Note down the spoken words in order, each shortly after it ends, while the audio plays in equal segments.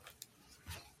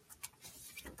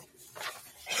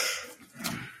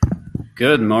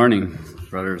Good morning,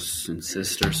 brothers and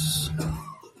sisters.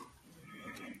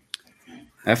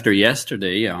 After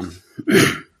yesterday,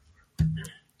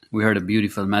 we heard a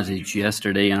beautiful message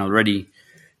yesterday, and already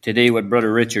today what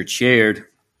Brother Richard shared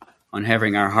on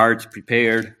having our hearts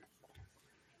prepared.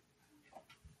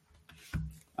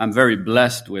 I'm very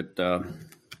blessed with the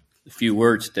few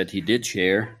words that he did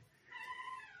share,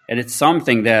 and it's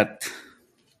something that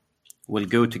will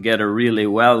go together really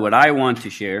well. What I want to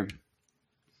share,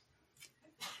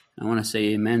 I want to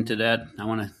say amen to that. I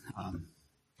want to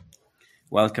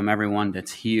welcome everyone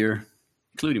that's here,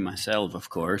 including myself, of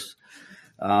course.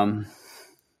 Thank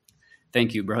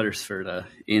you, brothers, for the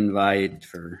invite.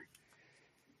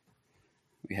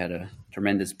 We had a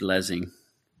tremendous blessing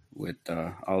with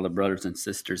all the brothers and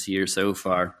sisters here so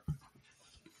far.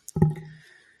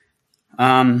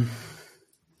 My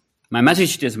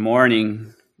message this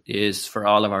morning is for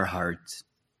all of our hearts.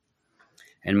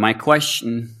 And my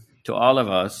question to all of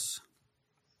us: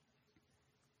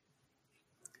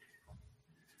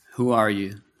 who are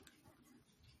you?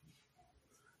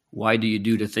 Why do you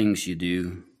do the things you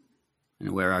do?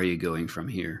 And where are you going from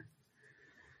here?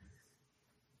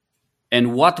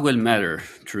 And what will matter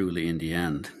truly in the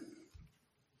end?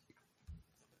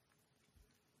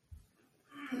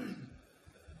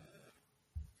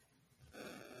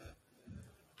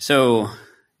 So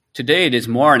today, this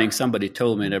morning, somebody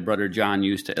told me that Brother John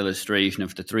used the illustration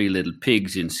of the three little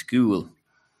pigs in school.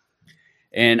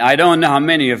 And I don't know how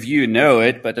many of you know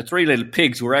it, but the three little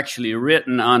pigs were actually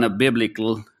written on a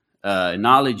biblical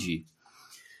analogy.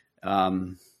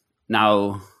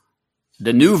 Now,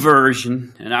 the new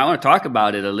version, and I want to talk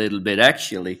about it a little bit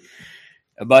actually,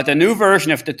 about the new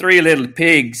version of the three little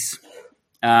pigs.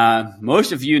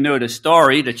 Most of you know the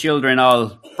story. The children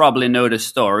all probably know the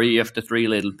story of the three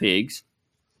little pigs.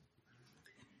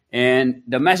 And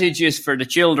the message is for the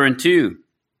children too.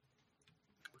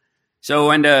 So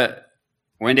when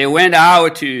they went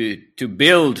out to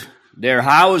build their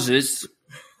houses,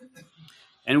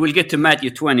 and we'll get to Matthew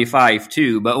 25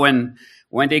 too, but when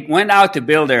they went out to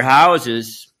build their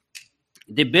houses,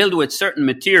 they build with certain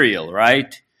material,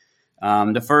 right?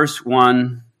 The first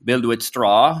one built with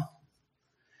straw,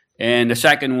 and the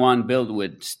second one built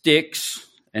with sticks,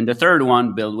 and the third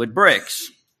one built with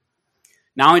bricks.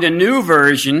 Now, in the new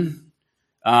version,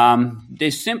 they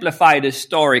simplify this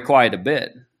story quite a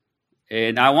bit.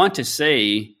 And I want to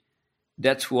say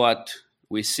that's what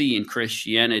we see in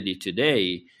Christianity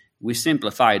today. We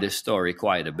simplify this story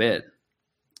quite a bit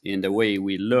in the way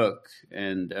we look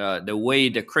and the way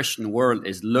the Christian world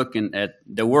is looking at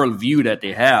the worldview that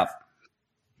they have.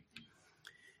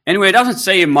 Anyway, it doesn't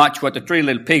say much what the three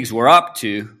little pigs were up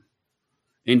to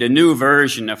in the new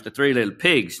version of the three little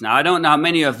pigs. Now, I don't know how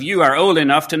many of you are old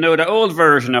enough to know the old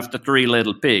version of the three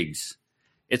little pigs.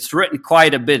 It's written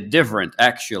quite a bit different,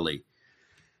 actually.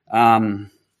 In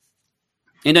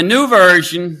the new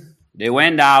version, they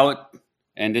went out,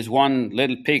 and this one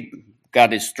little pig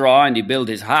got his straw, and he built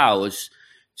his house,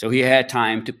 so he had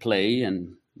time to play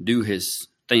and do his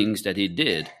things that he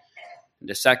did.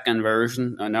 The second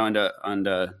version,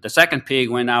 the second pig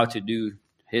went out to do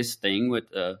his thing with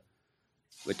the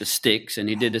sticks, and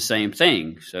he did the same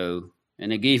thing. So,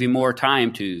 and it gave him more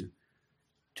time to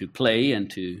play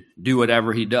and to do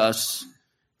whatever he does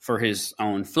for his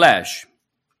own flesh.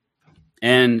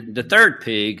 And the third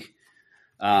pig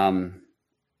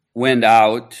went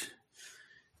out,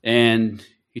 and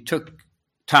he took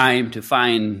time to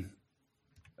find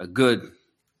a good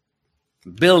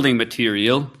building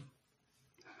material.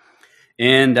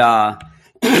 And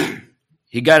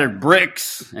he got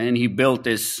bricks, and he built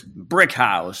this brick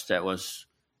house that was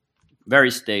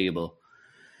very stable.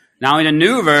 Now, in the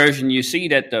new version, you see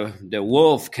that the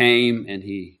wolf came, and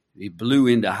he blew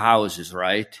in the houses,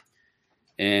 right?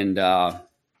 And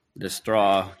the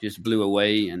straw just blew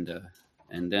away, and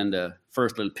then the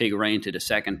first little pig ran to the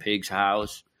second pig's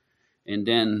house, and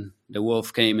then the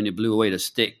wolf came and he blew away the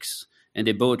sticks, and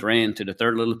they both ran to the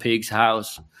third little pig's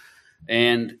house.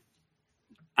 And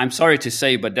I'm sorry to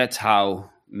say, but that's how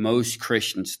most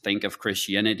Christians think of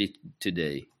Christianity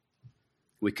today.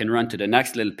 We can run to the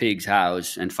next little pig's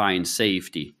house and find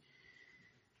safety.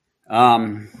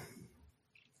 The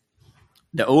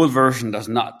old version does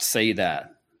not say that.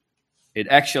 It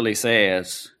actually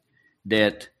says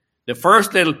that the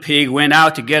first little pig went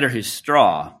out to gather his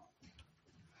straw.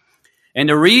 And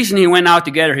the reason he went out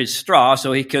to gather his straw,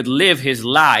 so he could live his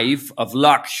life of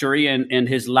luxury and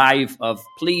his life of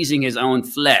pleasing his own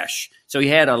flesh. So he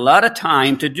had a lot of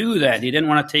time to do that. He didn't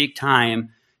want to take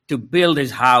time to build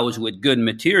his house with good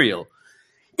material.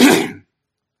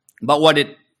 But what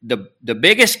it the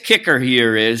biggest kicker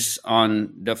here is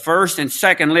on the first and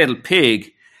second little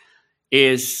pig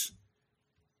is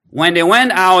when they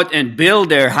went out and built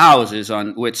their houses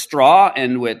with straw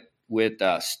and with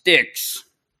sticks.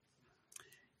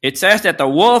 It says that the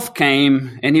wolf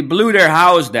came and he blew their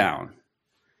house down.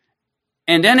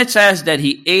 And then it says that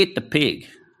he ate the pig.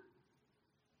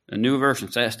 The new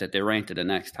version says that they ran to the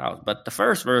next house. But the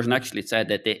first version actually said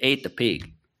that they ate the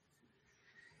pig.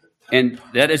 And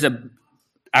that is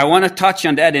I want to touch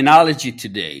on that analogy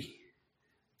today.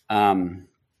 Our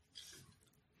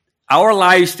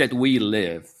lives that we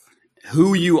live,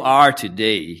 who you are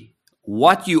today,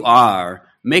 what you are,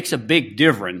 makes a big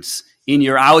difference in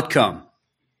your outcome.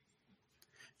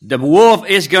 The wolf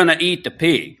is going to eat the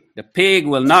pig. The pig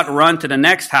will not run to the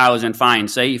next house and find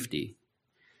safety.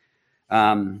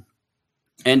 And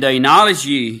the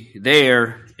analogy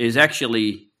there is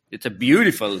actually, it's a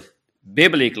beautiful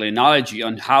biblical analogy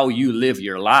on how you live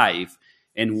your life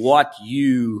and what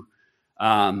you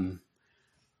the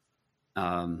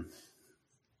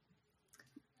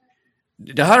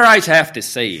Hutterites have this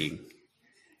saying,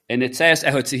 and it says,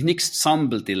 "Het zich niks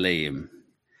sambelt te leem."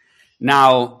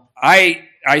 Now, I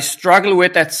struggle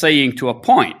with that saying to a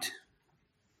point,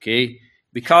 okay?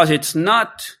 Because it's the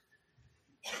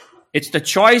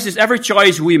choices, every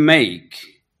choice we make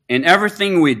and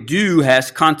everything we do has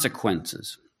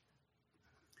consequences.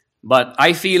 But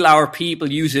I feel our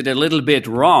people use it a little bit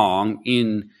wrong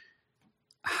in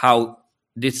how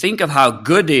they think of how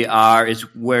good they are is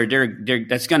where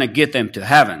that's going to get them to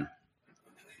heaven.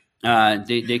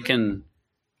 They can,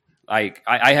 like,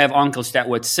 I have uncles that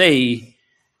would say,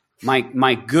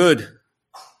 my good,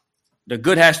 the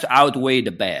good has to outweigh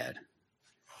the bad.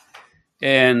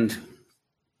 And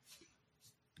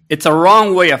it's a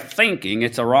wrong way of thinking.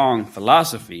 It's a wrong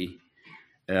philosophy.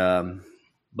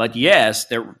 But yes,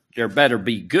 there better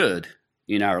be good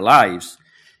in our lives.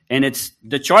 And it's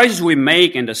the choices we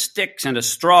make and the sticks and the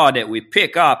straw that we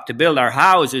pick up to build our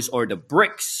houses, or the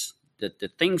bricks, the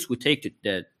things we take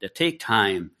that take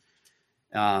time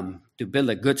to build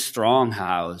a good, strong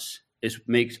house,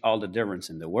 makes all the difference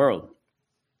in the world.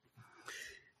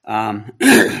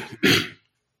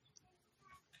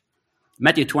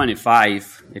 Matthew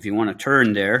 25, if you want to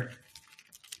turn there,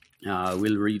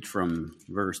 we'll read from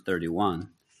verse 31.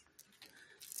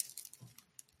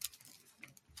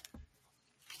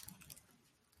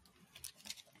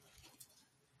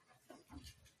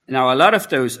 Now, a lot of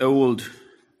those old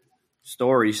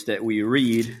stories that we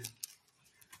read,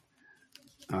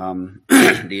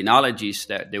 the analogies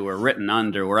that they were written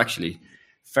under were actually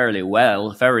fairly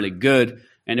good,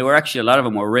 and they were actually, a lot of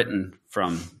them were written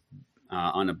from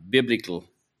on a biblical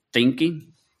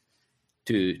thinking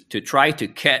to try to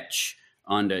catch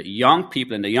on the young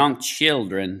people and the young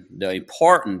children the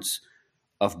importance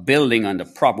of building on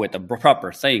with the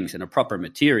proper things and the proper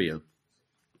material.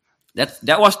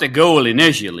 That was the goal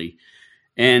initially,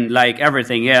 and like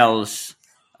everything else,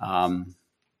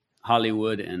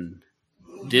 Hollywood and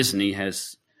Disney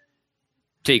has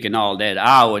taken all that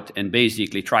out and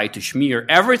basically tried to smear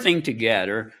everything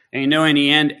together, and in the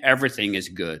end, everything is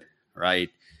good, right?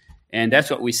 And that's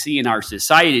what we see in our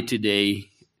society today.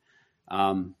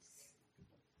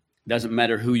 Doesn't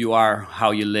matter who you are,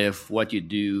 how you live, what you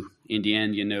do. In the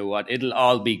end, you know what? It'll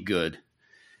all be good.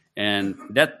 And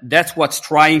that's what's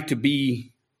trying to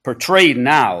be portrayed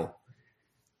now.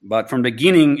 But from the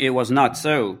beginning, it was not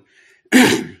so.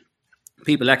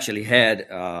 People actually had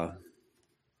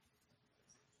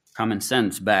common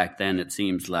sense back then, it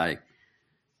seems like.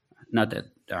 Not that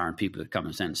there aren't people with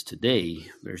common sense today.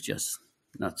 There's just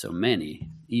not so many.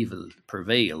 Evil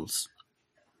prevails.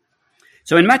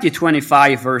 So in Matthew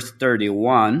 25, verse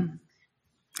 31,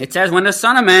 it says, "When the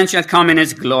Son of Man shall come in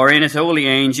his glory and his holy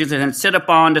angels, and sit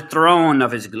upon the throne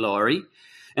of his glory,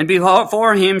 and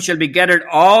before him shall be gathered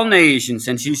all nations,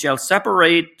 and he shall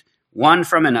separate one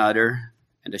from another,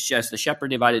 and the shepherd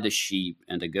divided the sheep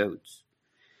and the goats.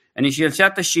 And he shall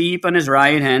set the sheep on his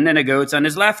right hand, and the goats on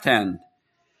his left hand.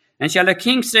 And shall the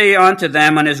king say unto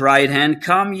them on his right hand,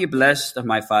 Come, ye blessed of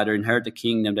my Father, inherit the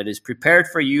kingdom that is prepared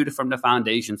for you from the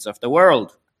foundations of the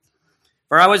world.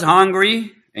 For I was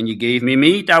hungry, and you gave me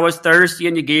meat. I was thirsty,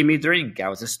 and you gave me drink. I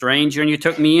was a stranger, and you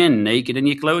took me in. Naked, and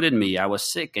you clothed me. I was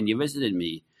sick, and you visited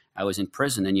me. I was in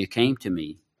prison, and you came to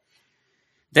me.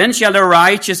 Then shall the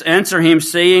righteous answer him,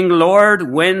 saying,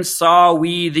 Lord, when saw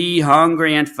we thee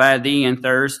hungry, and fed thee, and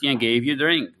thirsty, and gave you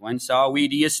drink? When saw we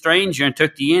thee a stranger, and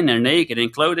took thee in, and naked,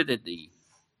 and clothed thee?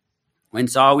 When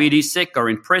saw we thee sick, or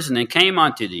in prison, and came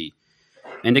unto thee?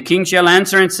 And the king shall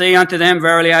answer and say unto them,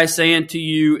 Verily I say unto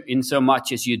you,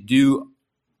 insomuch as you do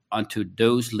unto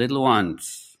those little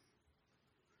ones,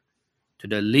 To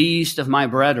the least of my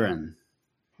brethren,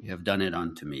 you have done it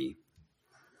unto me.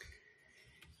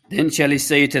 Then shall he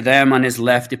say to them on his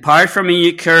left, Depart from me,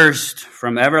 ye cursed,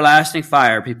 from everlasting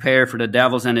fire, prepared for the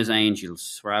devils and his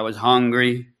angels. For I was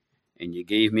hungry, and ye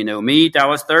gave me no meat. I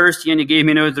was thirsty, and ye gave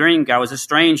me no drink. I was a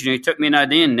stranger, and ye took me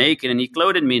not in. Naked, and ye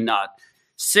clothed me not.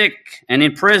 Sick, and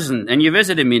in prison, and ye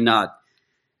visited me not.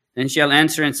 Then shall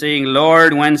answer and saying,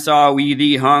 Lord, when saw we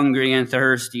thee hungry and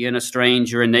thirsty, and a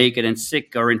stranger, and naked, and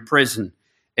sick, or in prison,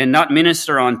 and not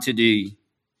minister unto thee?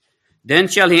 Then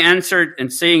shall he answer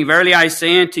and saying, Verily I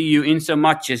say unto you,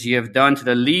 insomuch as ye have done to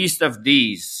the least of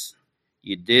these,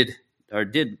 ye did, or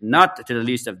did not to the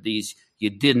least of these, ye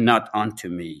did not unto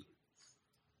me.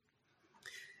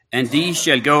 And these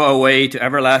shall go away to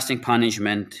everlasting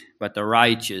punishment, but the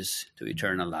righteous to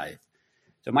eternal life.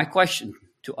 So my question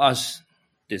to us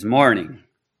this morning,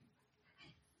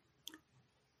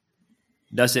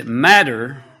 does it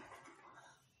matter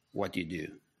what you do?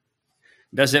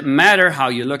 Does it matter how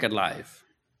you look at life?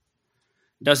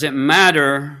 Does it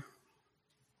matter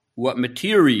what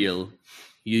material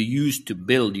you use to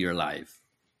build your life?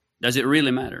 Does it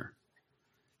really matter?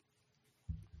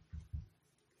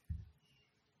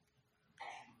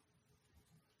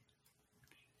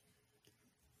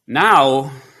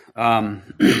 Now, I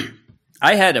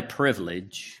had a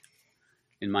privilege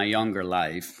in my younger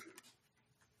life.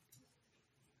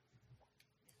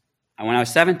 And when I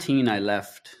was 17, I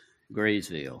left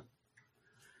Graysville.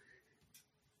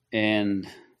 And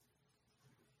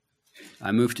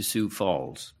I moved to Sioux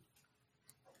Falls.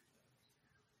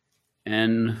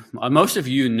 And most of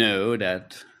you know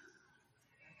that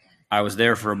I was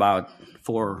there for about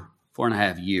four and a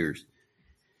half years.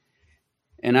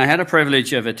 And I had a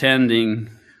privilege of attending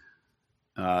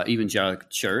Evangelical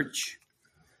Church.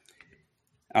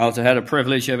 I also had a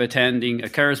privilege of attending a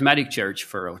charismatic church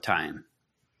for a time.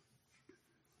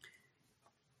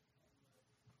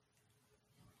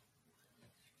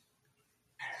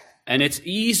 And it's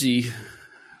easy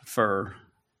for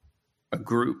a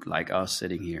group like us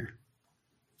sitting here.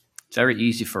 It's very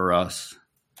easy for us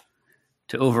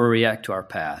to overreact to our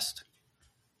past.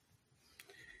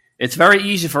 It's very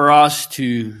easy for us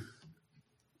to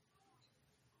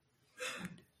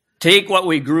take what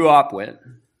we grew up with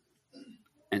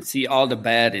and see all the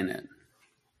bad in it.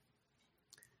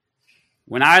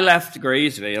 When I left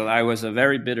Graysville, I was a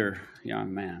very bitter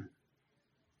young man.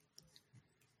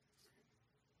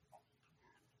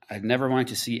 I'd never wanted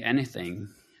to see anything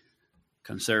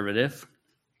conservative.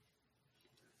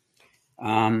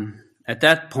 At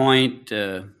that point,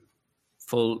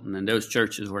 Fulton and those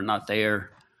churches were not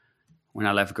there when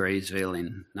I left Graysville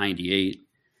in 98.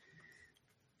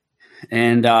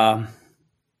 And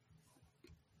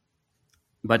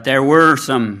but there were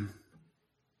some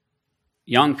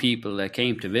young people that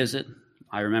came to visit.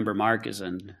 I remember Marcus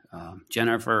and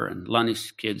Jennifer and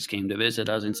Lonnie's kids came to visit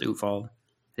us in Sioux Falls.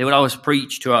 They would always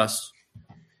preach to us.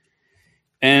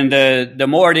 And the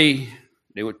more they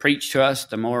would preach to us,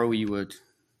 the more we would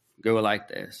go like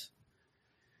this.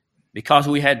 Because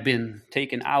we had been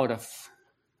taken out of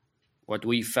what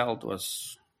we felt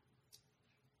was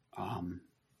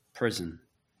prison,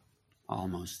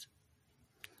 almost.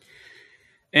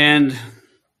 And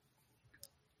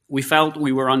we felt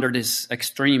we were under this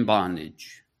extreme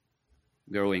bondage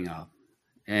growing up.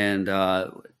 And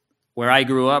where I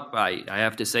grew up, I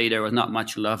have to say there was not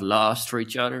much love lost for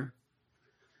each other.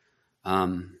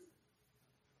 I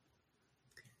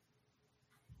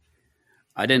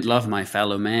didn't love my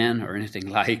fellow man or anything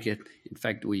like it. In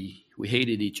fact, we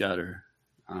hated each other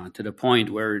to the point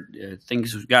where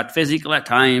things got physical at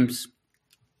times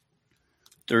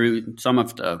through some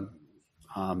of the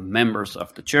members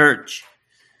of the church,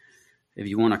 if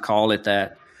you want to call it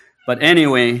that. But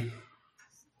anyway,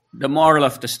 the moral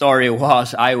of the story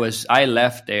was I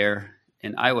left there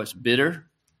and I was bitter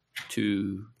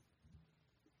to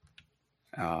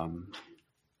I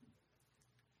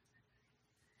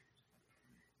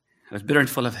was bitter and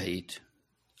full of hate.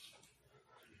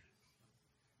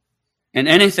 And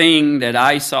anything that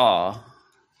I saw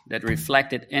that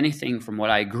reflected anything from what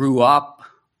I grew up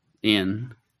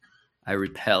in, I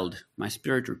repelled. My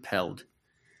spirit repelled.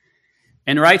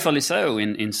 And rightfully so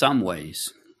in some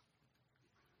ways.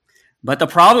 But the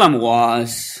problem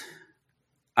was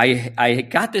I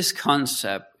got this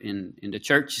concept in the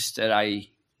churches that I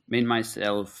made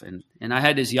myself, and I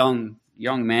had this young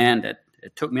man that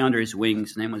took me under his wings.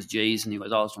 His name was Jason. He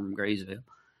was also from Graysville.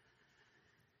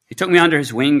 He took me under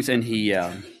his wings, and he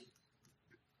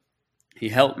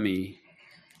helped me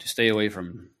to stay away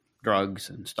from drugs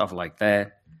and stuff like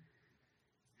that.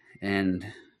 And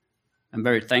I'm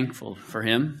very thankful for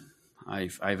him.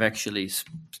 I've actually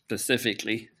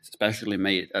especially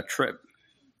made a trip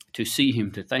to see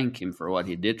him, to thank him for what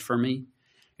he did for me.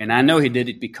 And I know he did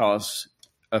it because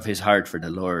of his heart for the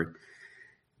Lord.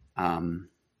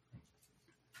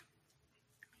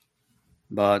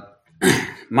 But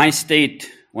my state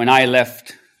when I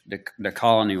left the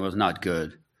colony was not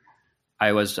good.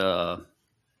 I was,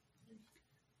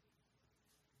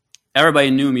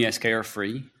 everybody knew me as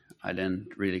carefree. I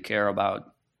didn't really care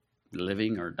about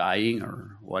living or dying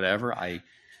or whatever. I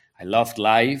loved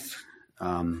life.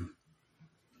 I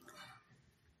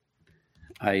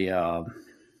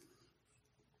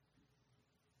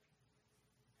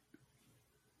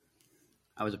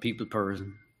was a people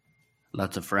person,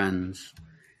 lots of friends,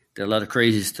 did a lot of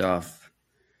crazy stuff.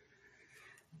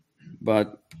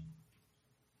 But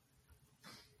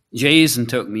Jason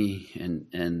took me,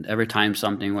 and every time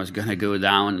something was going to go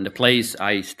down, and the place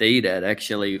I stayed at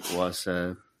actually was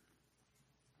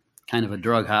kind of a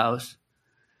drug house.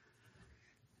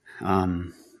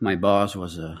 My boss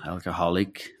was an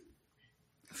alcoholic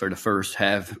for the first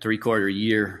three-quarter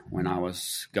year when I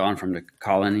was gone from the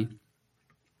colony.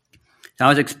 I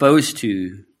was exposed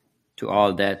to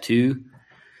all that too.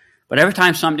 But every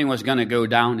time something was going to go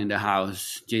down in the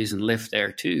house, Jason lived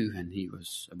there too, and he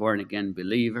was a born-again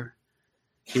believer.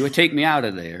 He would take me out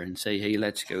of there and say, hey,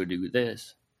 let's go do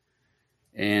this.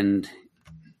 And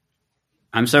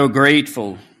I'm so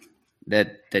grateful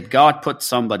that God put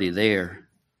somebody there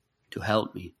to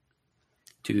help me,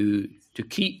 to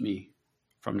keep me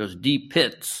from those deep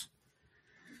pits.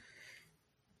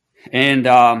 And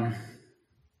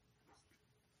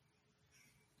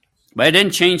but it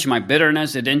didn't change my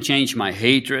bitterness. It didn't change my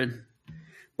hatred.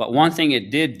 But one thing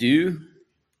it did do,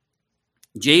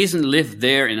 Jason lived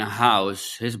there in a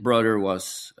house. His brother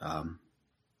was an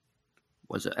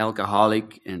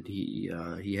alcoholic, and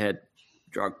he had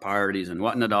drug parties and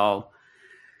whatnot all.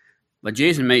 But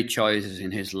Jason made choices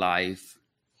in his life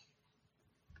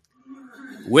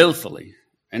willfully.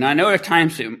 And I know at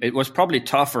times it was probably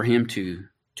tough for him to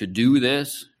do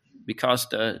this because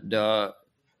the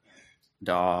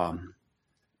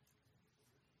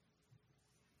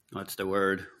what's the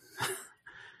word?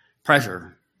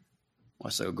 Pressure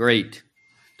was so great.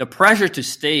 The pressure to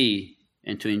stay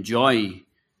and to enjoy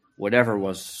whatever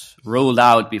was rolled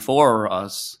out before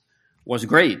us was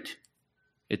great.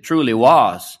 It truly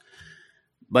was.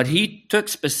 But he took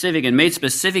made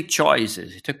specific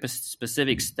choices. He took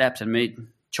specific steps and made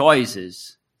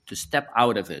choices to step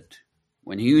out of it.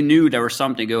 When he knew there was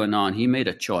something going on, he made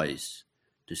a choice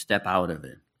to step out of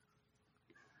it.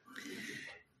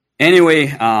 Anyway,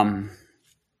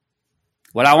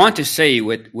 what I want to say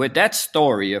with that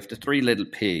story of the three little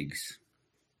pigs,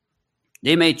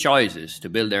 they made choices to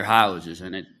build their houses,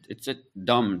 and it's a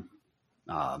dumb,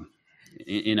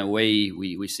 in a way,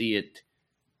 we see it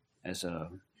as a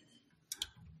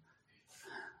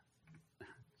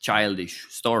childish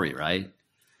story, right?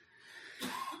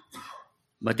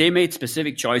 But they made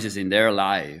specific choices in their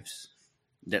lives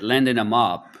that landed them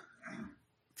up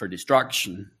for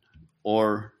destruction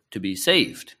or to be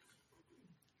saved.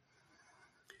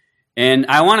 And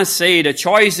I want to say the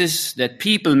choices that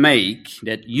people make,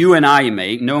 that you and I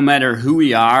make, no matter who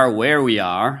we are, where we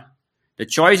are, the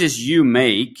choices you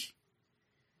make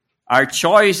are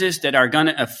choices that are going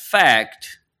to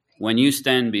affect when you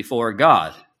stand before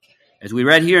God. As we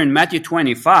read here in Matthew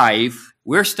 25,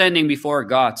 we're standing before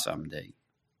God someday.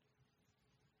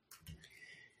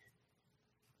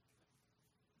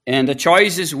 And the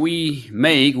choices we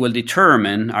make will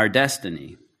determine our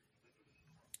destiny.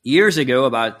 Years ago,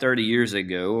 about 30 years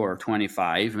ago, or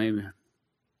 25, maybe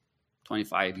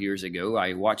 25 years ago,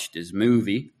 I watched this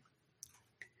movie.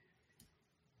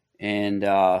 And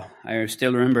I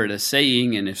still remember the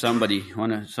saying, and if some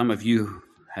of you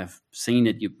have seen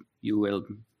it, you will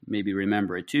maybe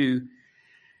remember it too.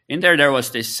 In there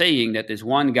was this saying that this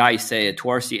one guy said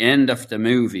towards the end of the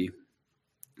movie,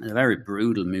 a very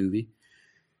brutal movie,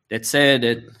 he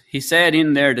said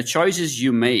in there, the choices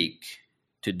you make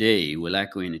today will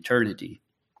echo in eternity.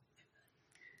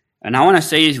 And I want to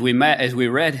say, as we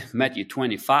read Matthew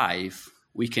 25,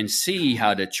 we can see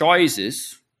how the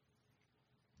choices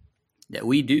that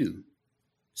we do,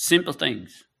 simple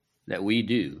things that we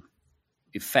do,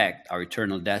 affect our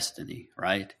eternal destiny,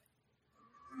 right?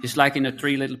 Just like in the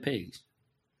three little pigs.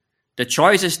 The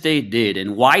choices they did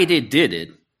and why they did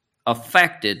it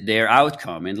affected their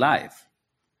outcome in life.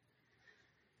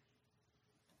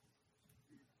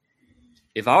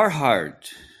 If our heart,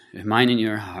 if mine and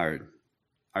your heart,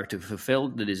 are to fulfill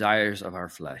the desires of our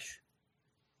flesh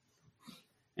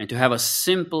and to have a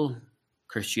simple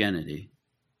Christianity,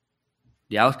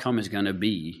 the outcome is going to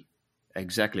be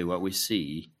exactly what we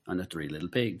see on the Three Little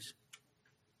Pigs.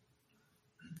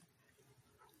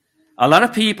 A lot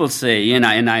of people say, and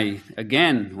I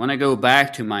again, when I go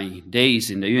back to my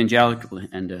days in the evangelical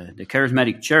and the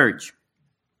charismatic church,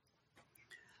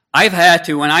 I've had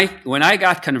to, when I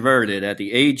got converted at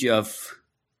the age of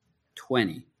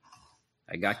 20,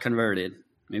 I got converted.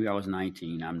 Maybe I was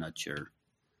 19, I'm not sure.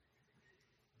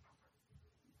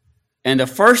 And the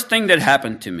first thing that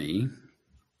happened to me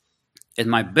is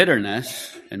my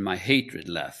bitterness and my hatred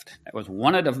left. That was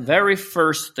one of the very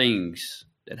first things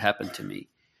that happened to me.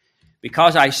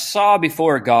 Because I saw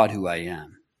before God who I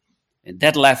am. And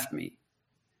that left me.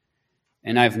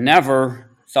 And I've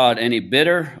never thought any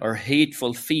bitter or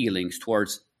hateful feelings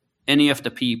towards any of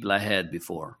the people I had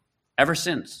before. Ever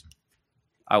since.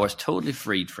 I was totally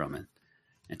freed from it.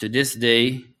 And to this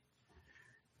day,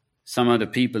 some of the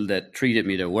people that treated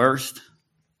me the worst,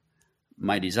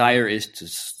 my desire is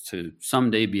to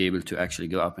someday be able to actually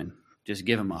go up and just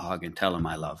give them a hug and tell them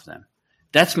I love them.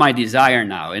 That's my desire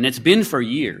now. And it's been for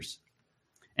years.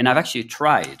 And I've actually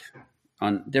tried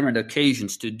on different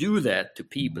occasions to do that to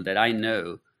people that I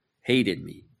know hated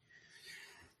me.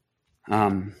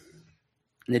 It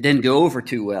didn't go over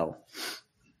too well.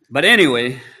 But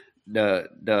anyway,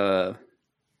 when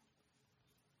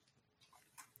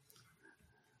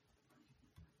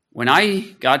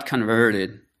I got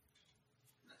converted,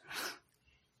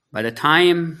 by the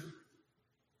time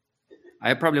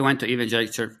I probably went to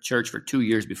evangelical church for 2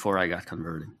 years before I got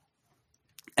converted.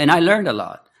 And I learned a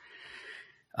lot.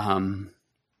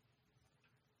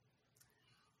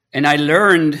 And I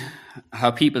learned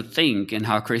how people think and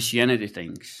how Christianity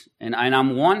thinks. And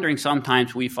I'm wondering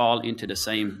sometimes we fall into the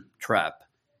same trap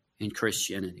in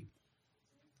Christianity.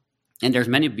 And there's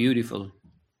many beautiful,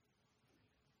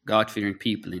 God-fearing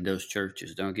people in those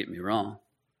churches, don't get me wrong.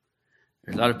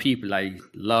 There's a lot of people I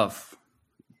love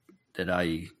that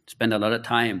I spend a lot of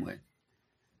time with.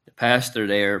 The pastor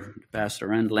there, Pastor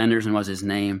Randall Anderson was his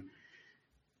name.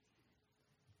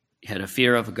 He had a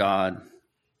fear of God,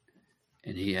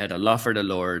 and he had a love for the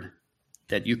Lord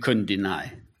that you couldn't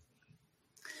deny.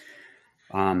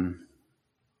 The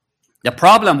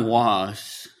problem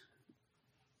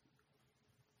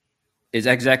is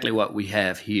exactly what we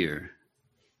have here.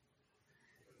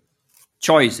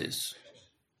 Choices.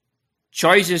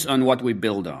 Choices on what we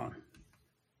build on.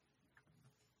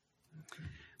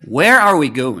 Where are we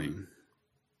going?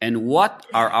 And what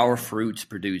are our fruits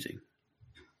producing?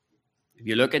 If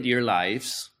you look at your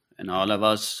lives, and a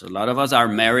lot of us are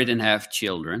married and have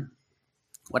children,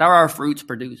 what are our fruits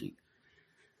producing?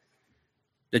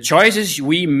 The choices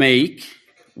we make,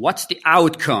 what's the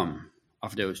outcome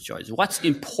of those choices? What's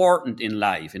important in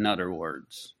life, in other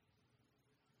words?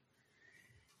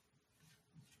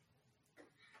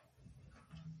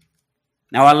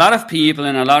 Now, a lot of people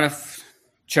and a lot of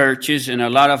churches and a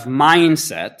lot of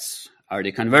mindsets, are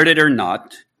they converted or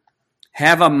not,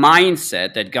 have a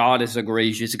mindset that God is a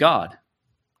gracious God.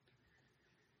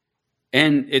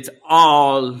 And it's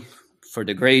all for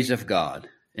the grace of God.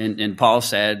 And Paul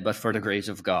said, but for the grace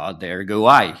of God, there go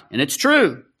I. And it's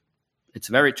true. It's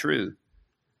very true.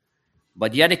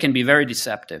 But yet it can be very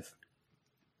deceptive.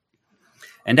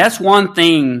 And that's one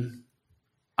thing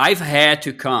I've had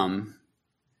to come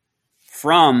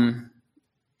from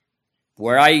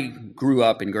where I grew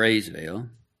up in Graysville,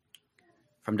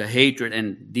 from the hatred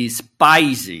and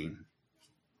despising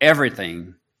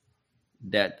everything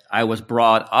that I was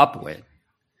brought up with.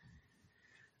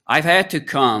 I've had to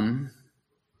come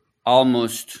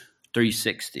almost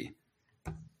 360.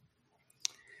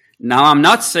 Now, I'm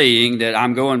not saying that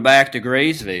I'm going back to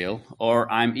Graysville,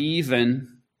 or I'm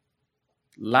even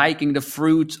liking the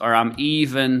fruits, or I'm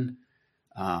even,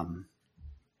 I'm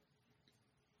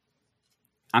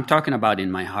talking about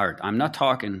in my heart. I'm not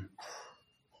talking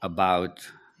about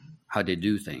how they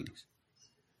do things.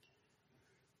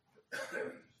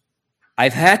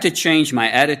 I've had to change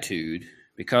my attitude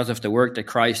because of the work that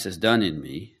Christ has done in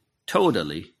me,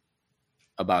 totally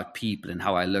about people and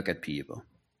how I look at people.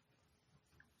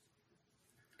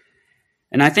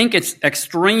 And I think it's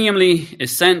extremely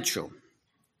essential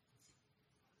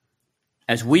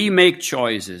as we make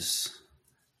choices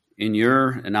in your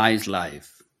and I's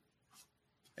life.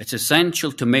 It's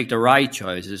essential to make the right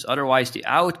choices. Otherwise, the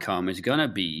outcome is going to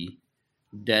be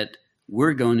that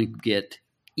we're going to get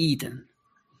eaten,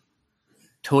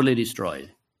 totally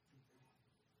destroyed.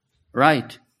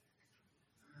 Right?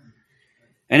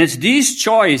 And it's these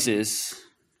choices,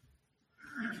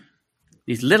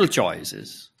 these little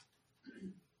choices,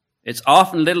 it's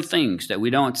often little things that we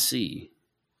don't see.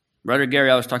 Brother Gary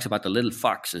always talks about the little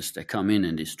foxes that come in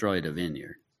and destroy the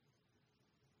vineyard.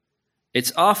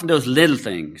 It's often those little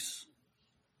things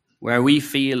where we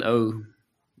feel, oh,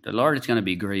 the Lord is going to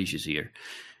be gracious here.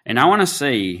 And I want to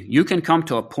say, you can come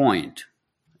to a point,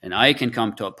 and I can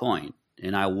come to a point,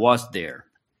 and I was there.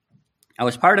 I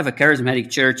was part of a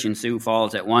charismatic church in Sioux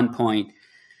Falls at one point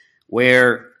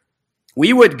where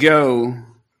we would go.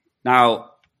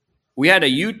 Now, we had a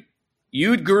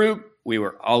youth group. We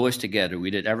were always together.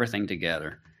 We did everything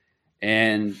together.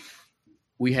 And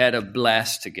we had a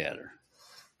blast together.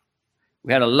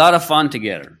 We had a lot of fun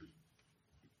together.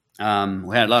 We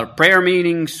had a lot of prayer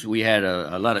meetings. We had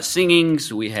a lot of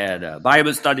singings. We had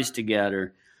Bible studies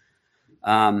together.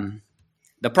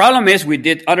 The problem is we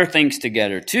did other things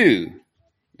together too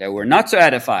that were not so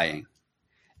edifying.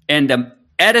 And the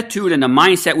attitude and the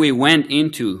mindset we went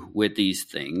into with these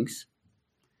things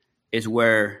is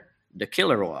where the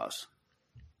killer was.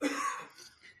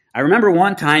 I remember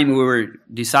one time we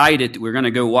decided we were going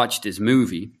to go watch this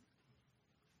movie.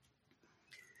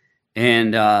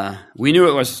 And we knew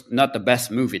it was not the best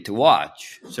movie to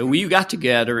watch. So we got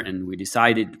together and we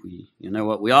decided, you know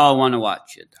what, we all want to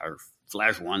watch it. Our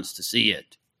flesh wants to see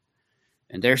it.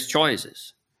 And there's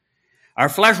choices. Our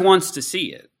flesh wants to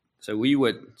see it. So we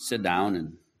would sit down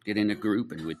and get in a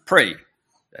group and we'd pray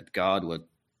that God would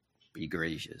be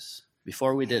gracious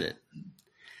before we did it.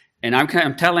 And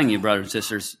I'm telling you, brothers and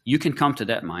sisters, you can come to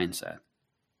that mindset.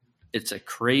 It's a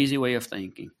crazy way of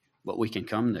thinking, but we can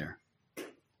come there.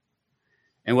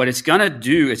 And what it's going to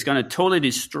do, it's going to totally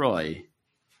destroy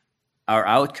our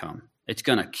outcome. It's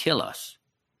going to kill us.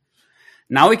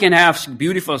 Now we can have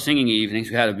beautiful singing evenings.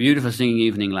 We had a beautiful singing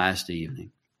evening last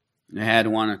evening. I had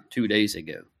one or 2 days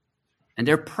ago. And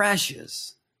they're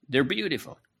precious. They're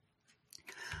beautiful.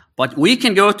 But we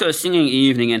can go to a singing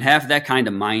evening and have that kind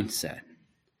of mindset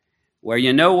where,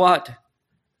 you know what?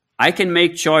 I can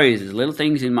make choices, little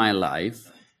things in my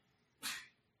life,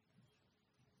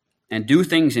 and do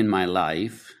things in my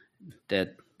life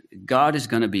that God is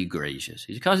going to be gracious.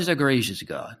 Because He's a gracious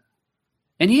God.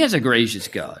 And He is a gracious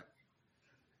God.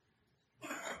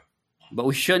 But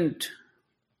we shouldn't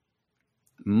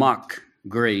mock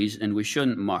grace and we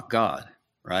shouldn't mock God,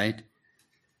 right?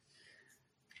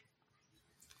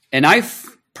 And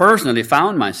I've personally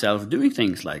found myself doing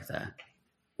things like that,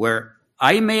 where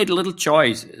I made little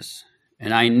choices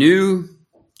and I knew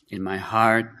in my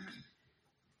heart,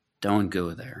 don't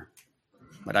go there.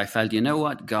 But I felt, you know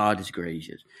what? God is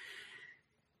gracious.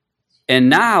 And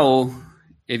now,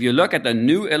 if you look at the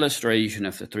new illustration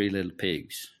of the three little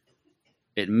pigs,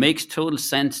 it makes total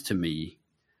sense to me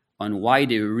on why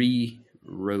they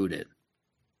rewrote it.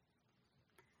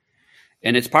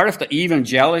 And it's part of the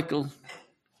evangelical,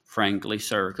 frankly,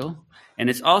 circle. And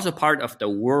it's also part of the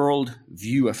world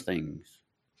view of things.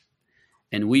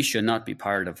 And we should not be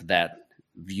part of that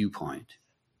viewpoint.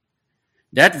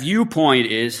 That viewpoint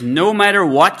is no matter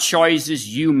what choices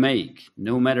you make,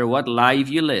 no matter what life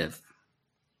you live,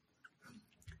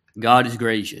 God is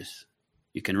gracious.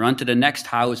 You can run to the next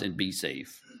house and be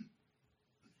safe.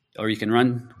 Or you can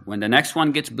run, when the next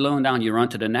one gets blown down, you run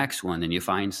to the next one and you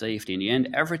find safety. In the end,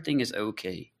 everything is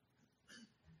okay.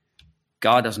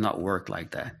 God does not work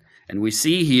like that. And we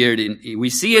see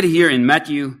it here in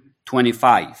Matthew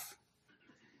 25.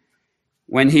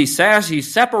 When He says He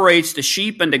separates the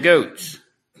sheep and the goats.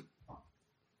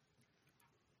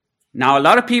 Now, a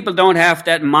lot of people don't have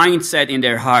that mindset in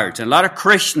their hearts. A lot of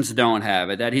Christians don't have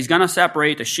it, that He's going to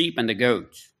separate the sheep and the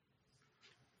goats.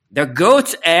 The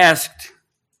goats asked,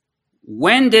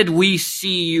 when did we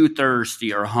see you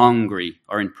thirsty or hungry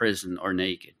or in prison or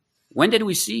naked? When did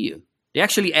we see you? They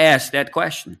actually asked that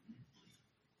question.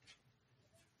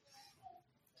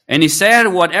 And He said,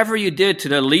 whatever you did to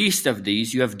the least of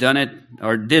these, you have done it,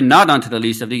 or did not unto the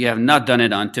least of these, you have not done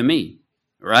it unto me.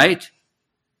 Right?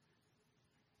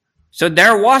 So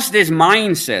there was this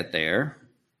mindset there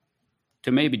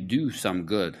to maybe do some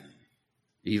good,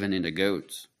 even in the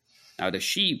goats. Now the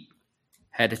sheep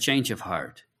had a change of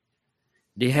heart.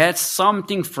 They had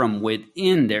something from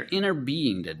within their inner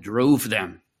being that drove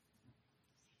them.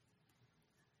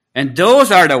 And those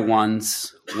are the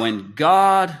ones when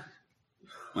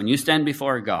you stand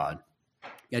before God,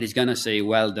 that He's going to say,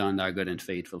 well done, thou good and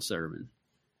faithful servant.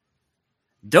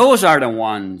 Those are the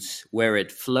ones where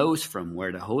it flows from,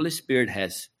 where the Holy Spirit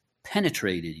has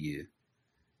penetrated you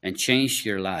and changed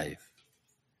your life,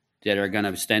 that are going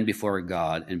to stand before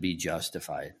God and be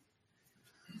justified.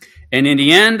 And in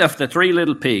the end of the three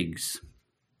little pigs,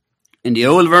 in the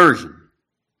old version,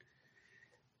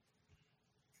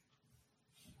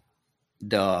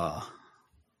 the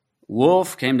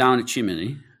wolf came down the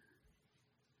chimney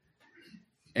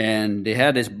and they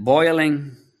had this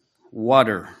boiling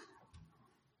water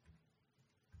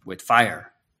with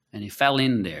fire, and he fell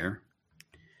in there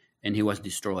and he was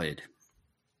destroyed.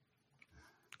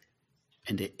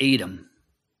 And they ate him.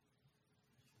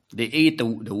 They ate the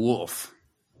wolf.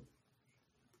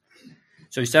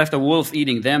 So instead of the wolf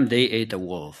eating them, they ate the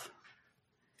wolf.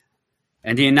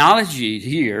 And the analogy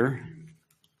here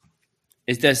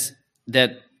is this,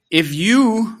 that if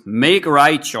you make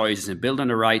right choices and build on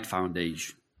the right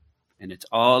foundation, and it's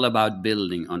all about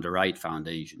building on the right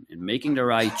foundation and making the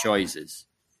right choices,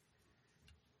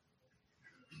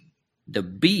 the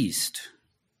beast,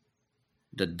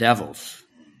 the devils,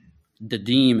 the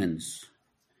demons,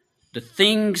 the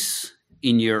things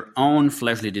in your own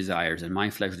fleshly desires and my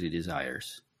fleshly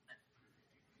desires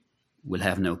will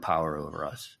have no power over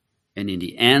us. And in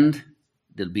the end,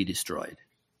 they'll be destroyed.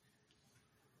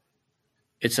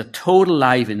 It's a total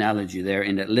life analogy there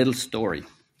in that little story.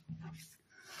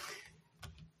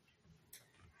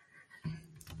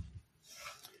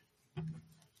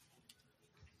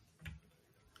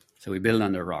 So we build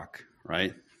on the rock,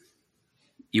 right?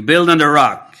 You build on the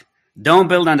rock. Don't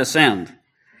build on the sand.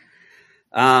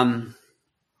 I'm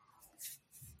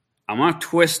going to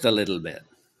twist a little bit.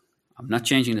 I'm not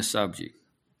changing the subject.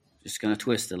 Just going to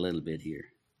twist a little bit here.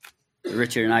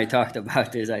 Richard and I talked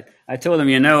about this. I told him,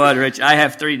 you know what, Rich, I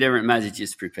have 3 different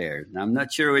messages prepared. And I'm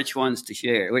not sure which ones to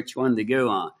share, which one to go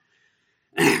on.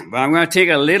 But I'm going to take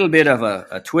a little bit of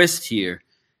a twist here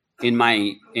in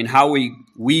how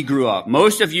we grew up.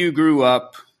 Most of you grew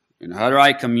up in a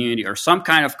Hutterite community or some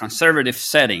kind of conservative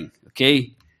setting,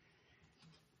 okay?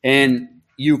 And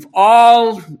you've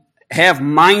all have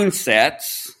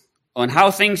mindsets on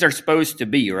how things are supposed to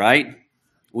be, right?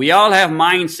 We all have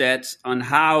mindsets on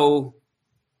how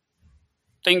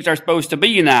things are supposed to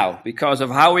be now because of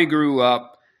how we grew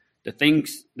up, the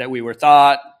things that we were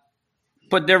taught,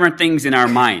 put different things in our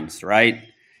minds, right?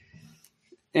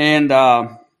 And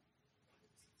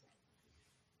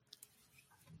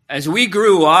as we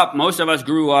grew up, most of us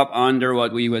grew up under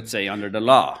what we would say under the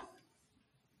law.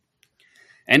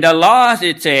 And the law,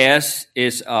 it says,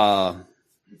 is a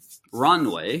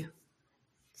runway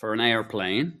for an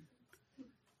airplane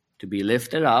to be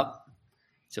lifted up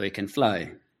so it can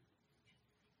fly.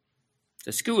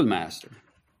 The schoolmaster.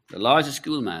 The law is a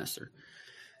schoolmaster.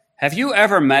 Have you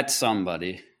ever met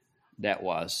somebody that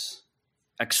was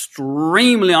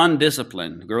extremely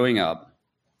undisciplined growing up?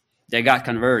 They got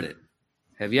converted.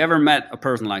 Have you ever met a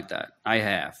person like that? I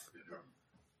have.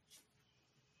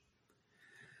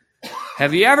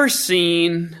 Have you ever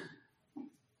seen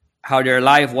how their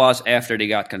life was after they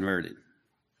got converted?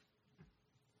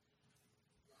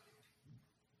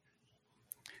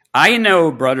 I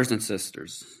know brothers and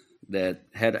sisters that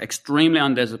had an extremely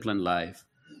undisciplined life.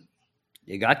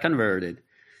 They got converted.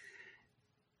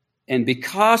 And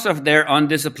because of their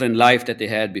undisciplined life that they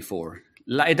had before,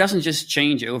 it doesn't just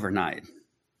change overnight.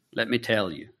 Let me tell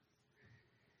you.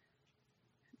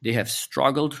 They have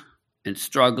struggled and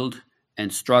struggled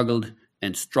and struggled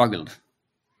and struggled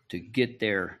to get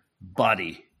their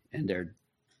body and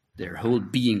their whole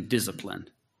being disciplined.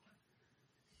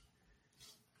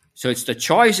 So it's the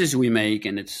choices we make,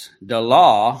 and it's the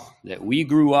law that we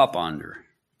grew up under.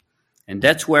 And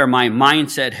that's where my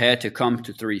mindset had to come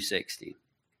to 360.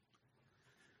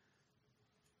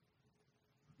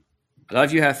 A lot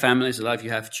of you have families, a lot of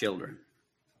you have children.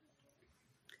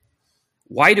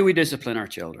 Why do we discipline our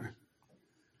children?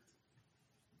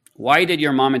 Why did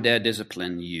your mom and dad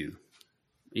discipline you?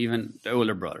 Even the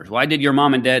older brothers. Why did your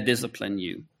mom and dad discipline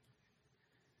you?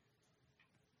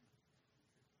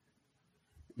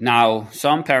 Now,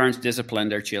 some parents discipline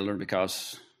their children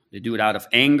because they do it out of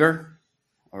anger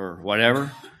or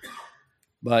whatever.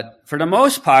 But for the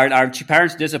most part, our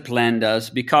parents disciplined us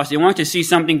because they want to see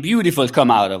something beautiful come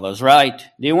out of us, right?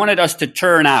 They wanted us to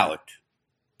turn out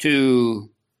to,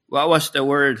 what was the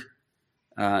word?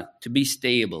 To be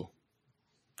stable.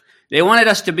 They wanted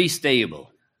us to be stable.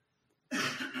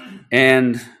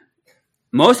 And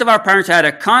most of our parents had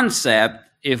a concept,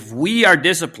 if we are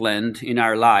disciplined in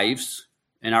our lives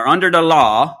and are under the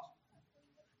law,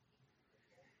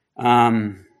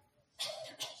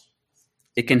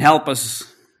 it can help us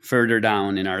further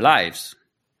down in our lives.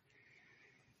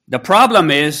 The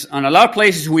problem is, on a lot of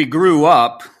places we grew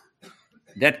up,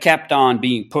 that kept on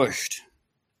being pushed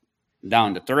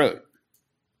down the throat.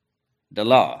 The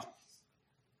law.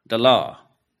 The law.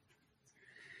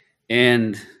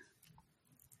 And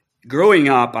growing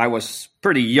up, I was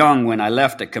pretty young when I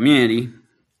left the community.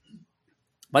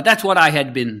 But that's what I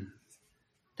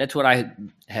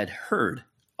had heard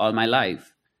all my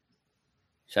life.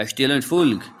 Sei still und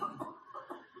folg.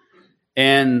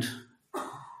 And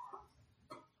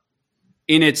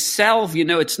in itself,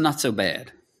 it's not so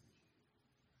bad.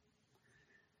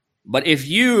 But if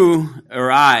you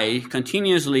or I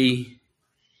continuously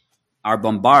are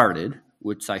bombarded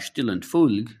with sei still und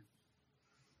folg,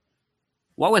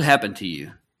 what will happen to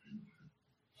you?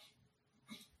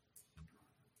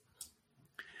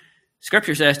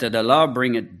 Scripture says that the law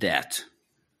bringeth death.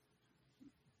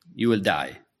 You will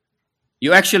die.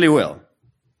 You actually will.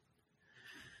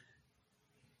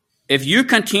 If you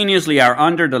continuously are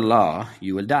under the law,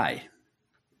 you will die.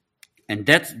 And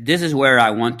this is where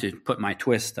I want to put my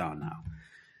twist on now.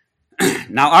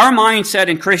 Now, our mindset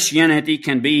in Christianity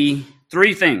can be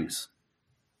three things.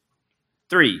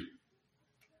 Three.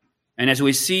 And as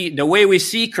we see, the way we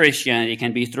see Christianity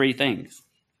can be three things.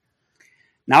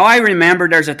 Now, I remember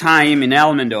there's a time in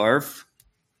Elmendorf,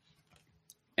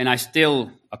 and I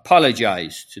still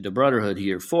apologize to the brotherhood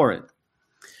here for it.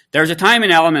 There's a time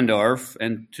in Elmendorf,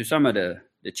 and to some of the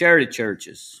charity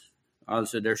churches,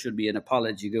 also there should be an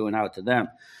apology going out to them,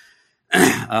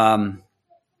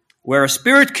 where a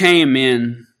spirit came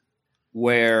in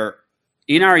where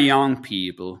in our young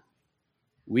people,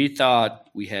 we thought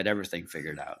we had everything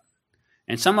figured out.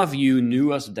 And some of you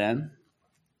knew us then,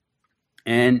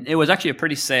 and it was actually a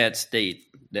pretty sad state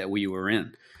that we were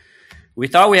in. We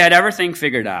thought we had everything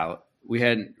figured out. We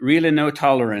had really no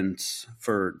tolerance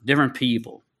for different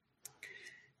people.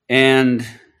 And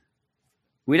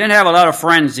we didn't have a lot of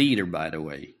friends either, by the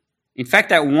way. In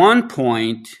fact, at one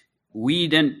point,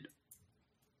 the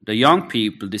young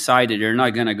people decided they're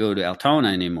not going to go to Altona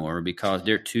anymore because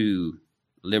they're too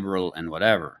liberal and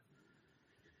whatever.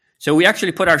 So we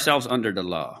actually put ourselves under the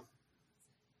law.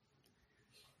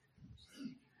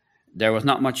 There was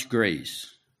not much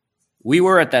grace. We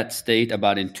were at that state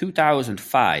about in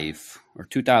 2005 or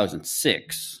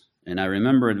 2006, and I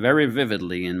remember it very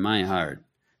vividly in my heart.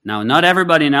 Now, not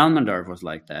everybody in Elmendorf was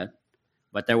like that,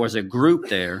 but there was a group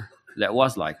there that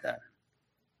was like that.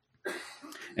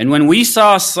 And when we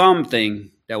saw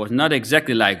something that was not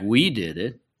exactly like we did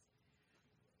it,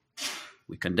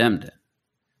 we condemned it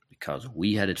because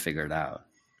we had it figured out.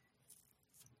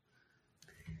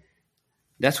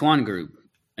 That's one group.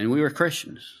 And we were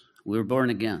Christians. We were born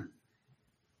again.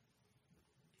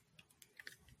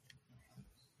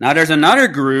 Now, there's another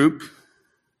group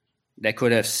that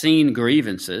could have seen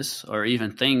grievances or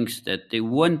even things that they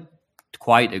wouldn't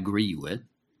quite agree with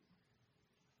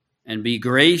and be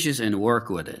gracious and work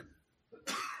with it.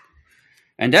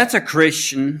 And that's a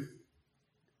Christian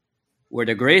where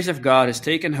the grace of God has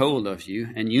taken hold of you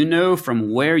and you know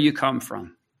from where you come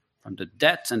from the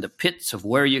depths and the pits of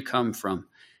where you come from,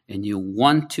 and you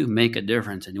want to make a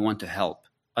difference and you want to help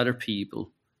other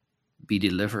people be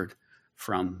delivered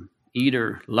from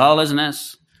either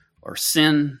lawlessness or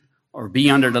sin or be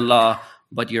under the law,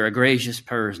 but you're a gracious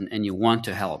person and you want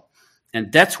to help.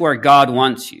 And that's where God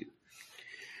wants you.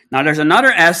 Now, there's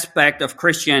another aspect of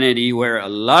Christianity where a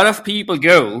lot of people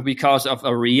go because of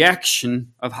a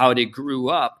reaction of how they grew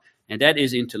up, and that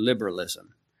is into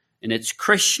liberalism. And it's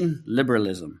Christian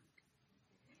liberalism.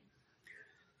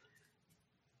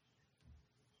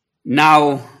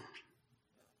 Now,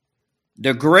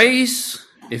 the grace,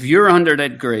 if you're under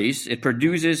that grace, it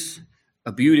produces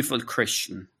a beautiful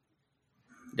Christian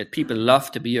that people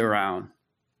love to be around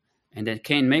and that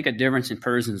can make a difference in a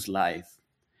person's life.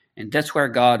 And that's where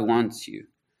God wants you.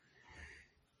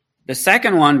 The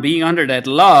second one, being under that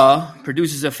law,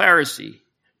 produces a Pharisee,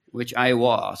 which I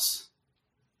was.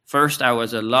 First, I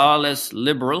was a lawless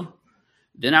liberal.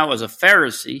 Then I was a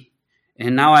Pharisee.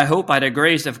 And now I hope by the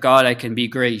grace of God I can be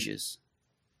gracious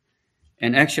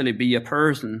and actually be a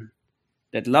person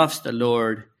that loves the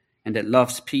Lord and that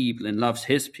loves people and loves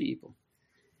his people.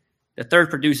 The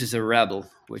third produces a rebel,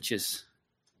 which is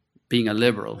being a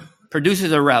liberal.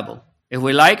 Produces a rebel. If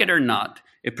we like it or not,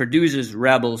 it produces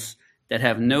rebels that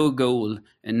have no goal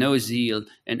and no zeal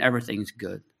and everything's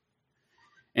good.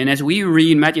 And as we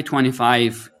read Matthew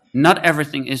 25, not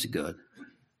everything is good.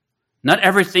 Not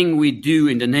everything we do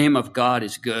in the name of God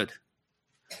is good.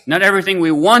 Not everything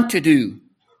we want to do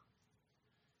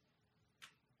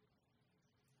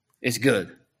is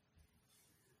good.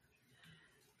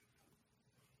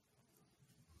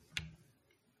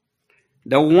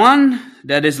 The one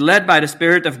that is led by the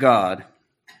Spirit of God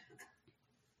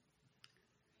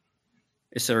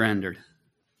is surrendered.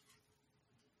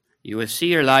 You will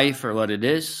see your life for what it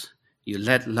is. You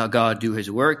let God do his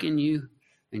work in you,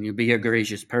 and you be a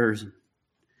gracious person.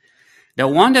 The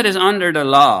one that is under the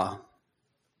law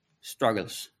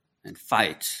struggles and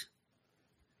fights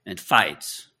and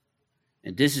fights.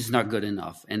 And this is not good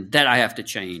enough. And that I have to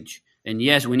change. And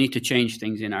yes, we need to change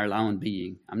things in our own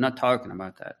being. I'm not talking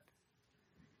about that.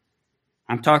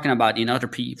 I'm talking about in other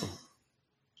people.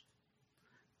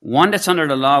 One that's under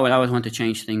the law will always want to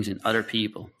change things in other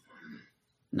people.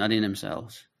 not in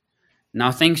themselves.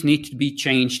 Now things need to be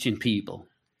changed in people.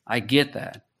 I get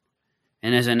that.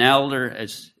 And as an elder,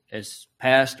 as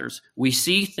pastors, we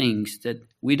see things that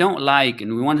we don't like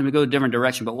and we want them to go a different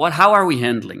direction. But how are we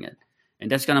handling it? And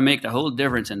that's going to make the whole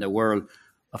difference in the world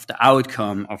of the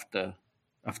outcome of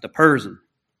the person.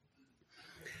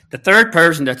 The third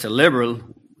person that's a liberal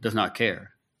does not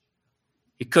care.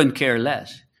 He couldn't care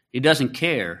less. He doesn't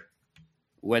care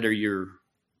whether you're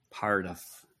part of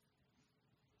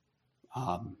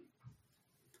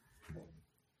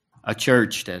a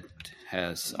church that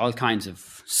has all kinds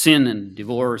of sin and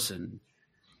divorce and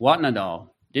whatnot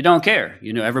all. They don't care.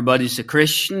 Everybody's a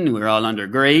Christian. We're all under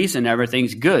grace and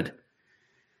everything's good.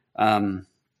 So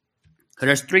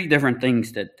there's three different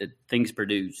things that things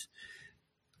produce.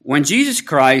 When Jesus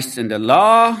Christ and the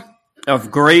law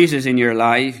of grace is in your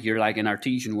life, you're like an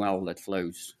artesian well that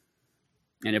flows.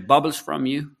 And it bubbles from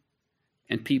you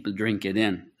and people drink it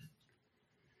in.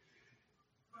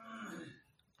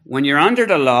 When you're under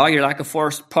the law, you're like a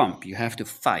forced pump. You have to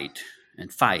fight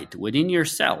and fight within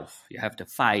yourself. You have to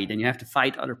fight, and you have to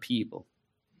fight other people.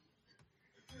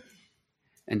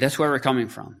 And that's where we're coming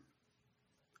from.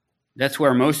 That's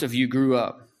where most of you grew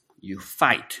up. You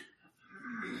fight.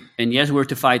 And yes, we're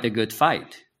to fight a good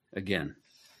fight again.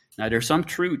 Now, there's some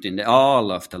truth in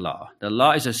all of the law. The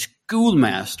law is a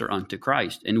schoolmaster unto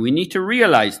Christ, and we need to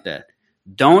realize that.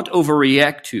 Don't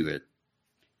overreact to it.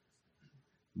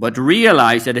 But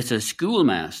realize that it's a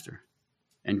schoolmaster,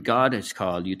 and God has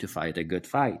called you to fight a good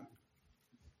fight.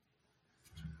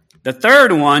 The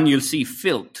third one, you'll see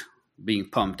filth being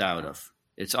pumped out of.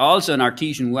 It's also an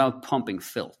artesian well pumping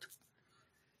filth,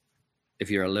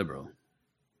 if you're a liberal.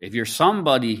 If you're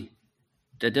somebody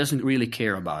that doesn't really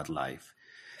care about life.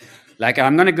 Like,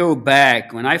 I'm going to go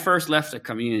back. When I first left the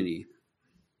community,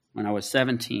 when I was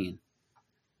 17,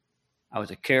 I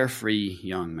was a carefree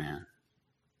young man.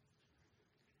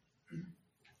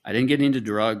 I didn't get into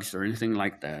drugs or anything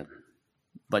like that.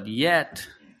 But yet,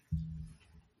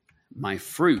 my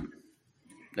fruit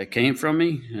that came from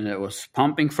me and that was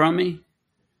pumping from me,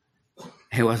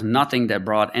 it was nothing that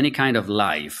brought any kind of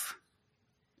life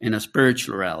in a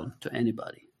spiritual realm to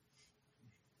anybody.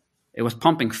 It was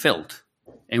pumping filth.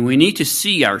 And we need to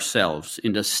see ourselves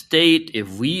in the state,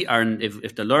 if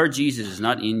the Lord Jesus is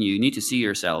not in you, you need to see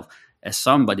yourself as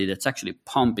somebody that's actually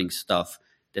pumping stuff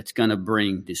that's going to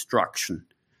bring destruction.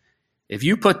 If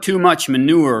you put too much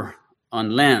manure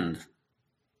on land,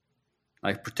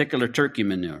 like particular turkey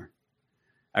manure.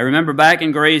 I remember back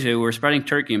in Grayson, we were spreading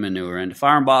turkey manure, and the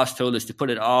farm boss told us to put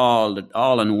it all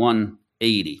on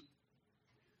 180.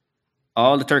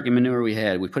 All the turkey manure we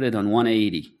had, we put it on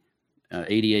 180,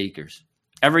 80 acres.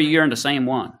 Every year in the same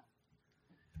one.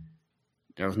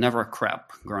 There was never a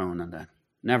crop grown on that.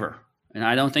 Never. And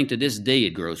I don't think to this day it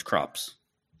grows crops.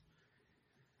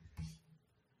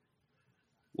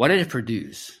 What did it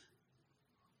produce?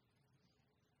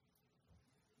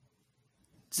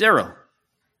 Zero.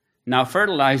 Now,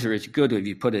 fertilizer is good if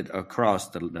you put it across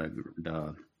the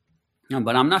no,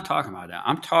 but I'm not talking about that.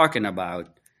 I'm talking about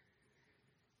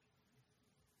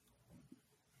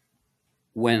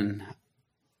when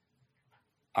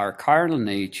our carnal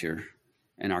nature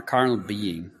and our carnal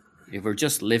being, if we're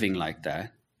just living like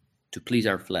that to please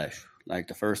our flesh, like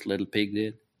the first little pig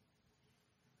did,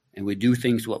 and we do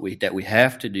things that we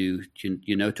have to do,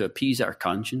 to appease our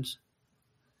conscience,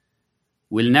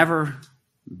 we'll never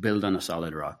build on a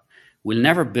solid rock. We'll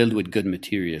never build with good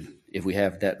material if we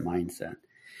have that mindset.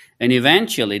 And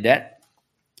eventually that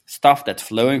stuff that's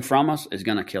flowing from us is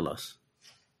going to kill us.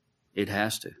 It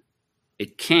has to.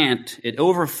 It can't. It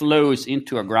overflows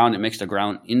into a ground. It makes the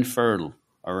ground infertile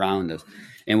around us.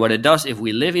 And what it does, if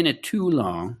we live in it too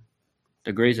long,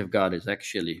 the grace of God is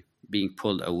actually being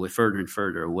pulled away, further and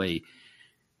further away,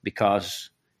 because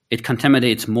it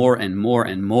contaminates more and more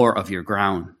and more of your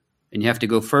ground. And you have to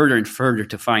go further and further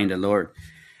to find the Lord.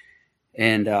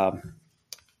 And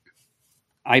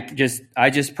I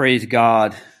just praise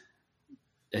God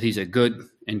that He's a good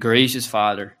and gracious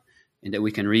Father, and that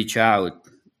we can reach out.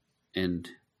 And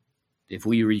if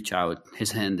we reach out,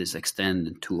 His hand is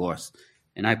extended to us.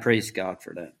 And I praise God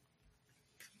for that.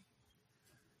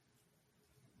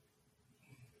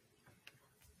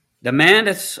 The man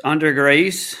that's under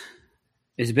grace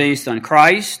is based on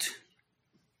Christ.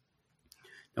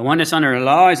 The one that's under the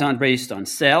law is based on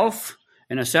self.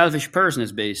 And a selfish person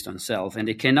is based on self. And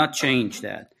they cannot change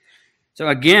that. So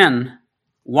again,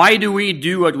 why do we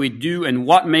do what we do, and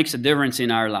what makes a difference in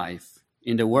our life,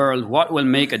 in the world? What will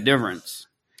make a difference?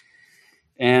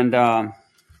 And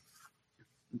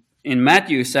in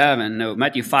Matthew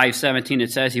 5:17,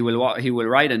 it says He will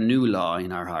write a new law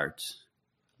in our hearts.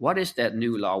 What is that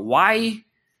new law? Why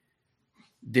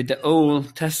did the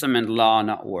Old Testament law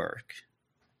not work?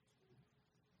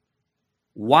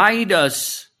 Why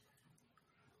does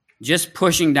just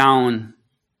pushing down,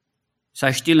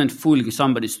 still and fooling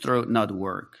somebody's throat not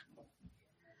work?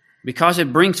 Because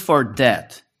it brings forth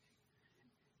death.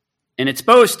 And it's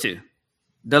supposed to.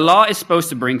 The law is supposed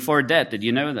to bring forth death. Did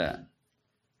you know that?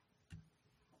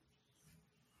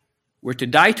 We're to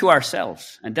die to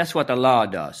ourselves, and that's what the law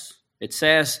does. It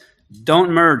says,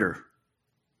 don't murder.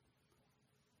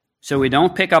 So we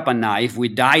don't pick up a knife, we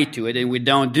die to it, and we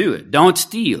don't do it. Don't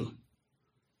steal.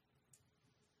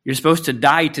 You're supposed to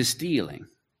die to stealing.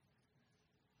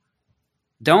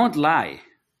 Don't lie.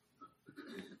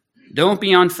 Don't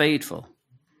be unfaithful.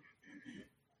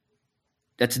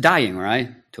 That's dying,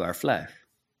 right? To our flesh.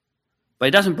 But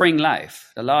it doesn't bring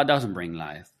life. The law doesn't bring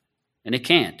life. And it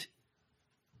can't.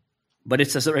 But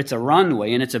it's a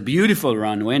runway, and it's a beautiful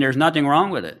runway, and there's nothing wrong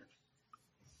with it.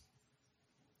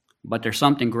 But there's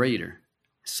something greater.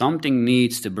 Something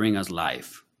needs to bring us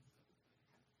life.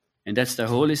 And that's the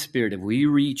Holy Spirit. If we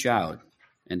reach out,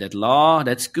 and that law,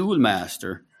 that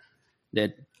schoolmaster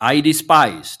that I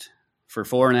despised for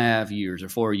 4.5 years or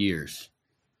 4 years,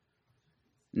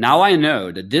 now I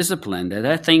know the discipline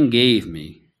that thing gave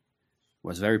me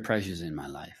was very precious in my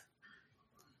life.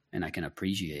 And I can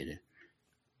appreciate it.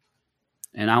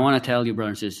 And I want to tell you,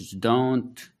 brothers and sisters,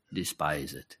 don't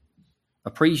despise it.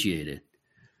 Appreciate it.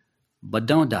 But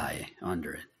don't die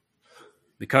under it.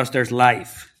 Because there's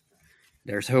life.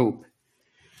 There's hope.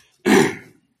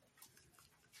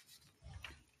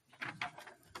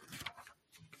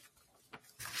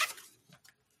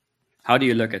 How do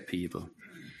you look at people?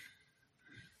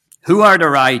 Who are the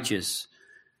righteous?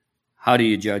 How do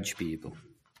you judge people?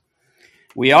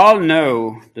 We all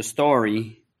know the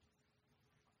story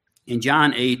in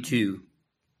John 8:2.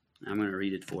 I'm going to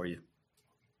read it for you.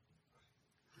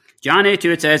 John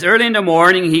 8:2, it says, early in the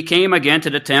morning he came again to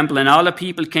the temple, and all the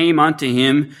people came unto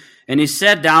him, and he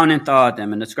sat down and taught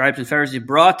them. And the scribes and Pharisees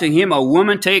brought to him a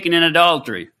woman taken in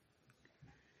adultery.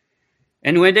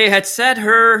 And when they had set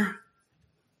her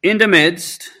in the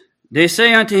midst, they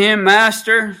say unto him,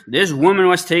 Master, this woman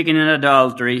was taken in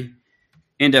adultery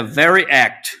in the very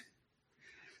act.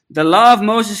 The law of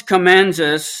Moses commands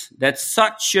us that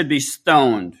such should be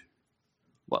stoned.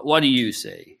 What do you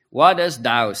say? What does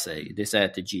thou say? They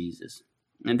said to Jesus.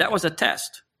 And that was a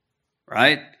test,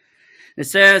 right? It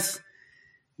says,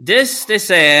 this they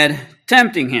said,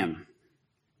 tempting him,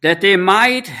 that they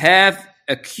might have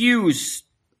to accuse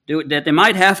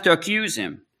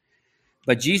him.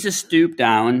 But Jesus stooped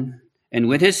down and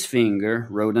with his finger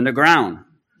wrote on the ground,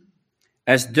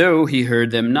 as though he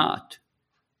heard them not.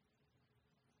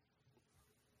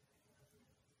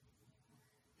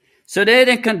 So they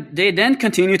then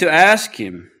continued to ask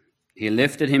him. He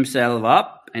lifted himself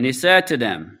up, and he said to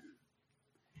them,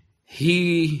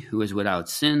 he who is without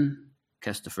sin,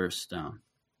 cast the first stone.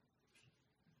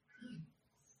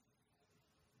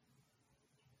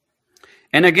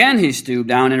 And again he stooped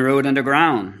down and wrote on the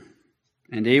ground.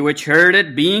 And they which heard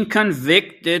it, being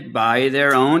convicted by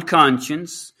their own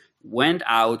conscience, went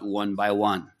out one by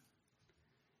one,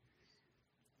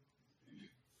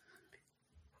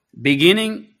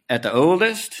 beginning at the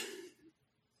oldest,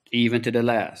 even to the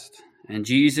last. And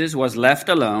Jesus was left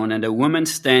alone, and the woman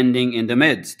standing in the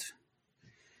midst.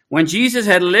 When Jesus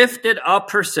had lifted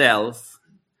up herself,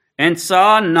 and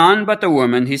saw none but the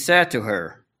woman, he said to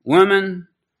her, Woman,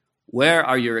 where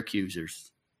are your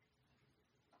accusers?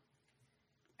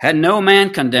 Had no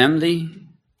man condemned thee?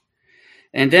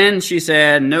 And then she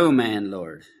said, No man,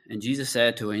 Lord. And Jesus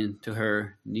said to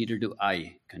her, Neither do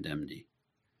I condemn thee.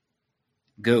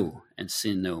 Go and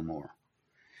sin no more.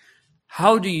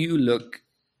 How do you look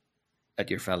at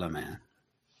your fellow man?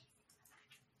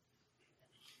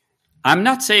 I'm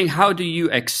not saying how do you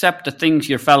accept the things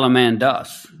your fellow man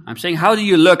does. I'm saying how do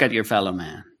you look at your fellow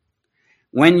man?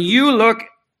 When you look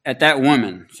at that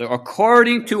woman, so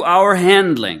according to our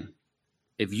handling,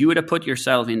 if you were to put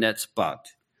yourself in that spot,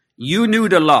 you knew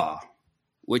the law,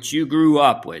 which you grew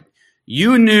up with.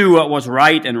 You knew what was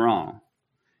right and wrong.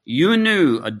 You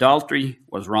knew adultery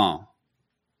was wrong.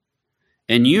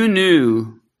 And you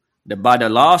knew that by the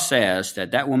law says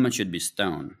that woman should be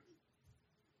stoned.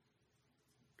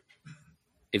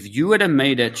 If you would have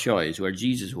made that choice where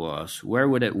Jesus was, where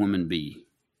would that woman be?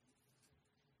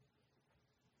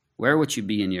 Where would she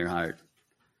be in your heart?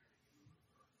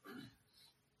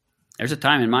 There's a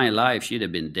time in my life she'd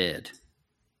have been dead.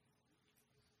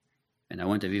 And I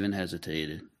wouldn't have even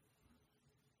hesitated.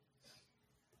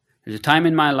 There's a time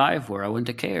in my life where I wouldn't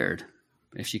have cared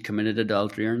if she committed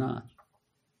adultery or not.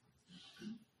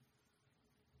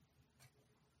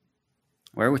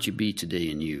 Where would you be today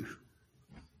in you?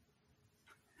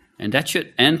 And that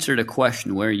should answer the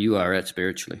question where you are at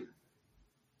spiritually.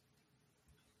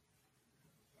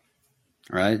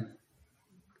 Right?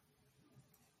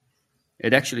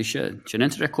 It actually should. It should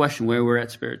answer the question where we're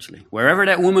at spiritually. Wherever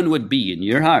that woman would be in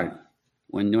your heart,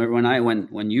 when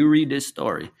you read this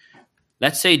story,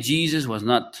 let's say Jesus was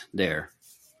not there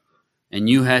and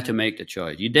you had to make the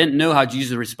choice. You didn't know how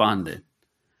Jesus responded.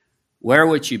 Where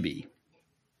would you be?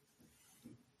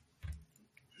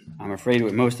 I'm afraid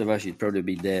with most of us, you'd probably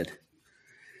be dead.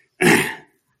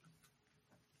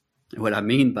 What I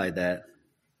mean by that,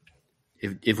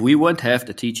 if we wouldn't have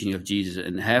the teaching of Jesus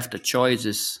and have the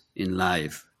choices in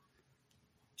life,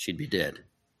 she'd be dead.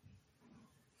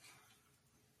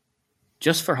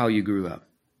 Just for how you grew up.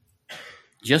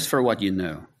 Just for what you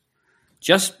know.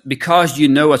 Just because you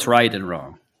know what's right and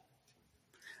wrong.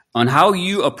 On how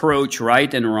you approach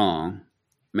right and wrong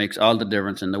makes all the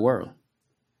difference in the world.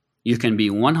 You can be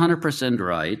 100%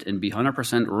 right and be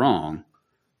 100% wrong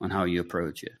on how you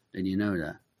approach it. And you know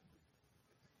that.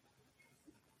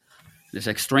 It's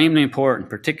extremely important,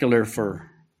 particularly for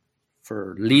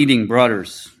leading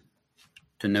brothers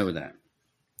to know that.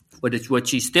 Would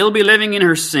she still be living in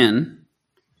her sin,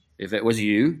 if it was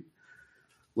you?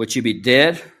 Would she be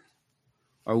dead,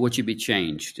 or would she be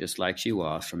changed, just like she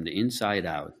was, from the inside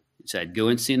out? It said, go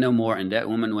and sin no more, and that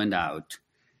woman went out.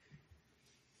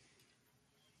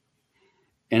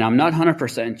 And I'm not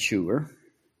 100% sure.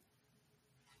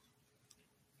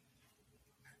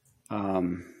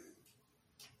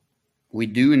 We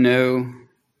do know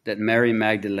that Mary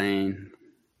Magdalene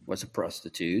was a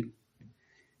prostitute.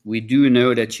 We do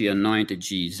know that she anointed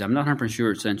Jesus. I'm not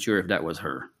 100% sure if that was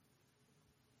her.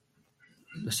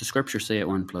 Does the scripture say at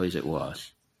one place it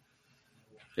was?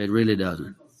 It really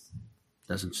doesn't.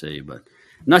 Doesn't say, but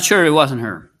I'm not sure it wasn't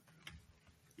her.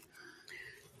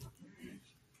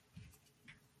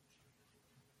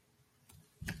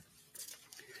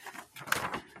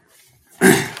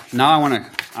 Now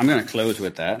I'm going to close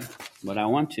with that, but I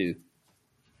want to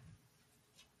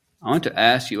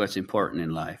ask you what's important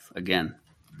in life again.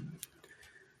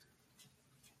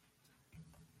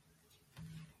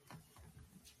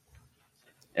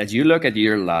 As you look at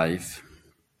your life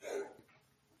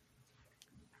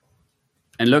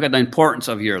and look at the importance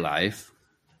of your life,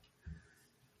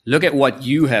 look at what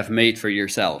you have made for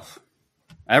yourself.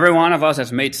 Every one of us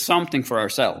has made something for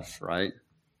ourselves, right?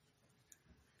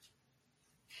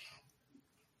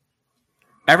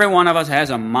 Every one of us has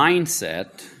a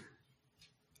mindset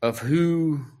of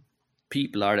who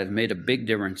people are that have made a big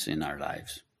difference in our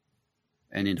lives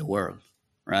and in the world,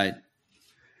 right?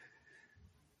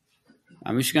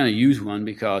 I'm just going to use one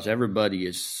because everybody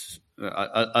is,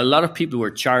 a lot of people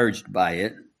were charged by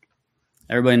it.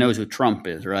 Everybody knows who Trump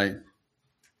is, right?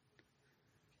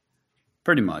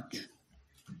 Pretty much.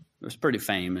 It was pretty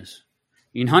famous.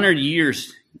 In 100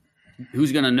 years,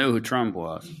 who's going to know who Trump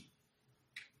was?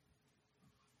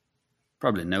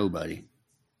 Probably nobody.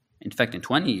 In fact, in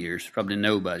 20 years, probably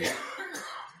nobody.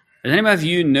 Does anybody of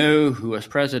you know who was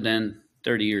president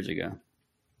 30 years ago?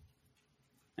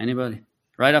 Anybody?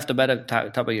 Right off the bat, at the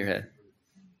top of your head.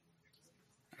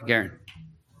 Garen.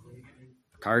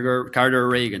 Carter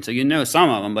Reagan. So you know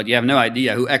some of them, but you have no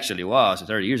idea who actually was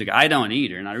 30 years ago. I don't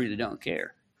either, and I really don't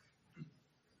care.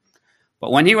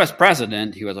 But when he was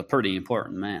president, he was a pretty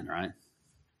important man, right?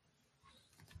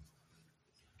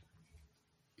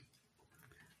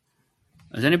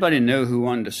 Does anybody know who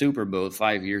won the Super Bowl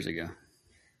 5 years ago?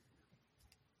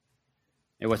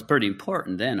 It was pretty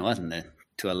important then, wasn't it?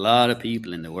 To a lot of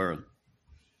people in the world.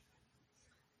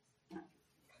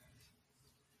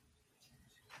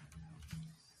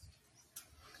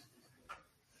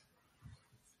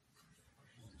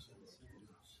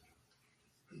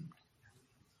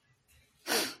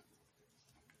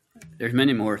 There's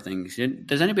many more things.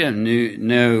 Does anybody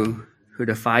know who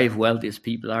the 5 wealthiest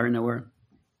people are in the world?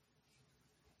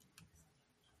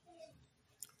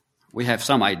 We have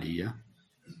some idea.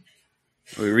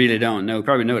 We really don't know. We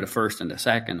probably know the first and the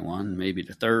second one, maybe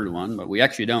the third one, but we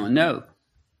actually don't know.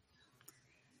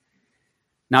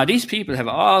 Now, these people have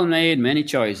all made many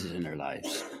choices in their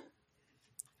lives,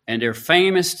 and they're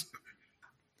famous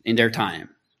in their time.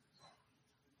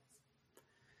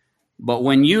 But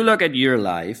when you look at your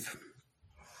life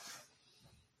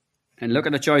and look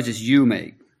at the choices you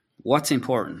make, what's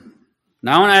important?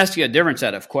 Now, I want to ask you a different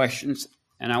set of questions,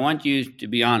 and I want you to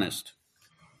be honest.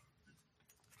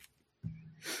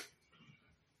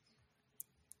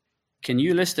 Can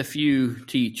you list a few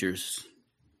teachers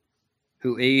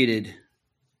who aided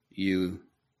you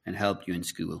and helped you in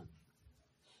school?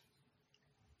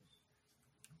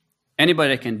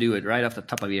 Anybody that can do it right off the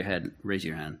top of your head, raise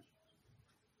your hand.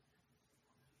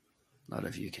 A lot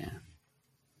of you can.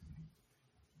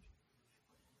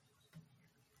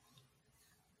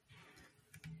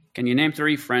 Can you name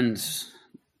 3 friends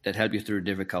that help you through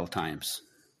difficult times?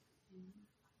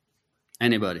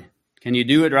 Anybody? Can you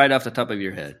do it right off the top of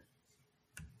your head?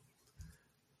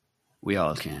 We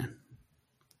all can.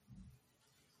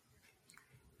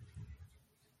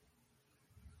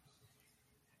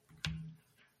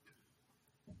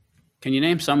 Can you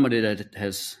name somebody that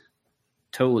has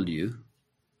told you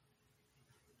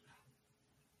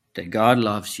that God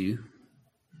loves you,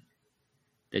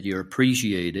 that you're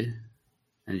appreciated,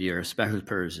 and you're a special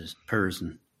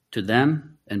person to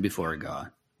them and before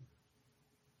God?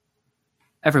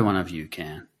 Every one of you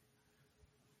can.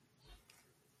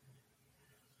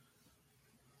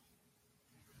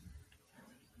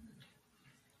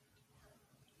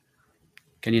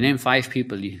 Can you name 5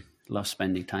 people you love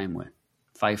spending time with?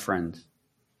 5 friends.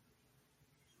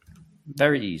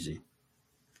 Very easy,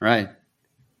 right?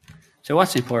 So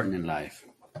what's important in life?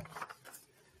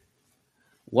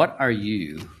 What are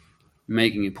you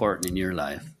making important in your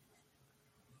life?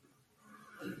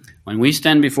 When we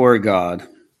stand before God,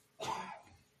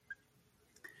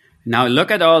 now look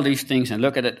at all these things and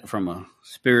look at it from a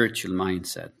spiritual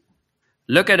mindset.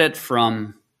 Look at it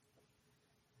from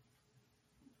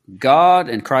God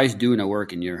and Christ doing a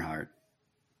work in your heart.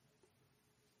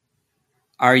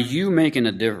 Are you making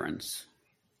a difference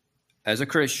as a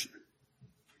Christian,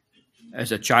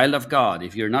 as a child of God?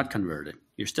 If you're not converted,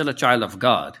 you're still a child of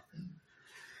God.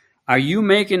 Are you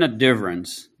making a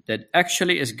difference that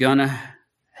actually is going to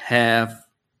have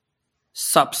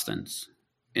substance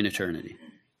in eternity?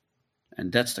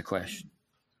 And that's the question.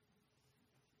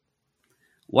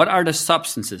 What are the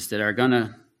substances that are going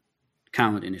to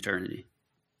count in eternity?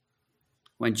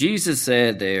 When Jesus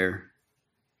said there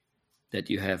that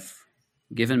you have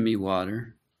given me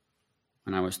water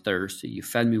when I was thirsty, you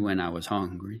fed me when I was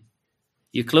hungry,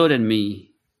 you clothed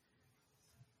me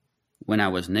when I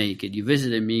was naked, you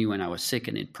visited me when I was sick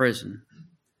and in prison.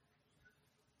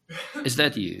 Is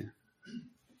that you?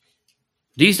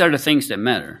 These are the things that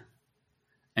matter.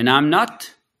 And I'm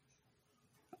not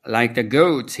like the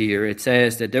goats here. It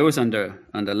says that those on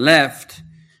the left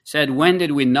said, when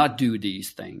did we not do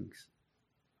these things?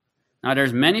 Now,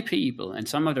 there's many people, and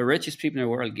some of the richest people in the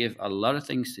world give a lot of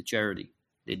things to charity.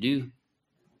 They do.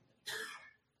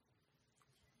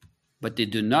 But they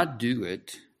do not do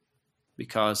it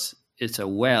because it's a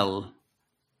well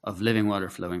of living water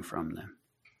flowing from them.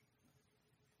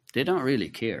 They don't really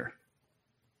care.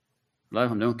 A lot of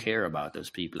them don't care about those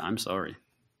people. I'm sorry.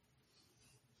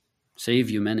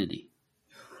 Save humanity.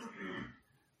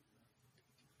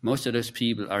 Most of those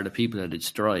people are the people that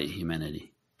destroy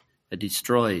humanity, that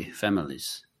destroy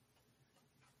families,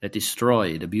 that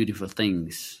destroy the beautiful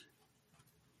things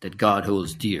that God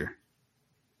holds dear.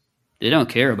 They don't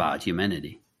care about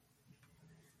humanity.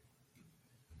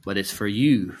 But it's for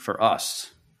you, for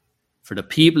us, for the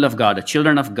people of God, the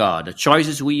children of God, the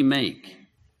choices we make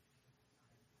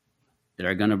that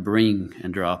are going to bring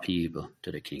and draw people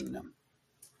to the kingdom.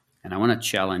 And I want to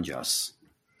challenge us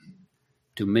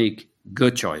to make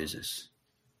good choices,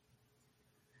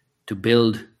 to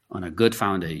build on a good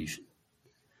foundation,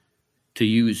 to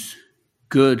use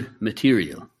good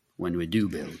material when we do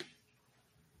build,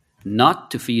 not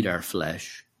to feed our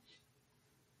flesh,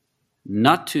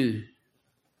 not to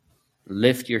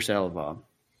lift yourself up,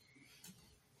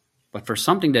 but for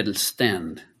something that will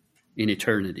stand in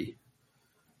eternity.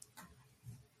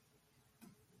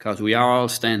 Because we are all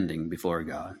standing before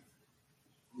God.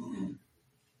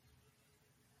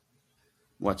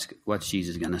 What's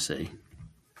Jesus going to say?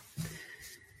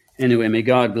 Anyway, may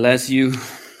God bless you.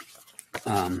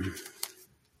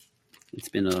 It's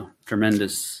been a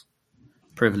tremendous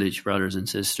privilege, brothers and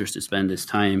sisters, to spend this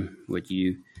time with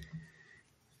you.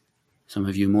 Some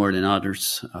of you more than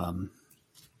others.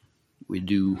 We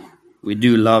do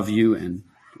love you, and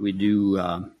we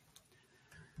do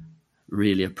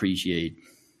really appreciate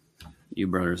you,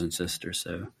 brothers and sisters.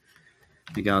 So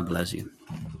may God bless you.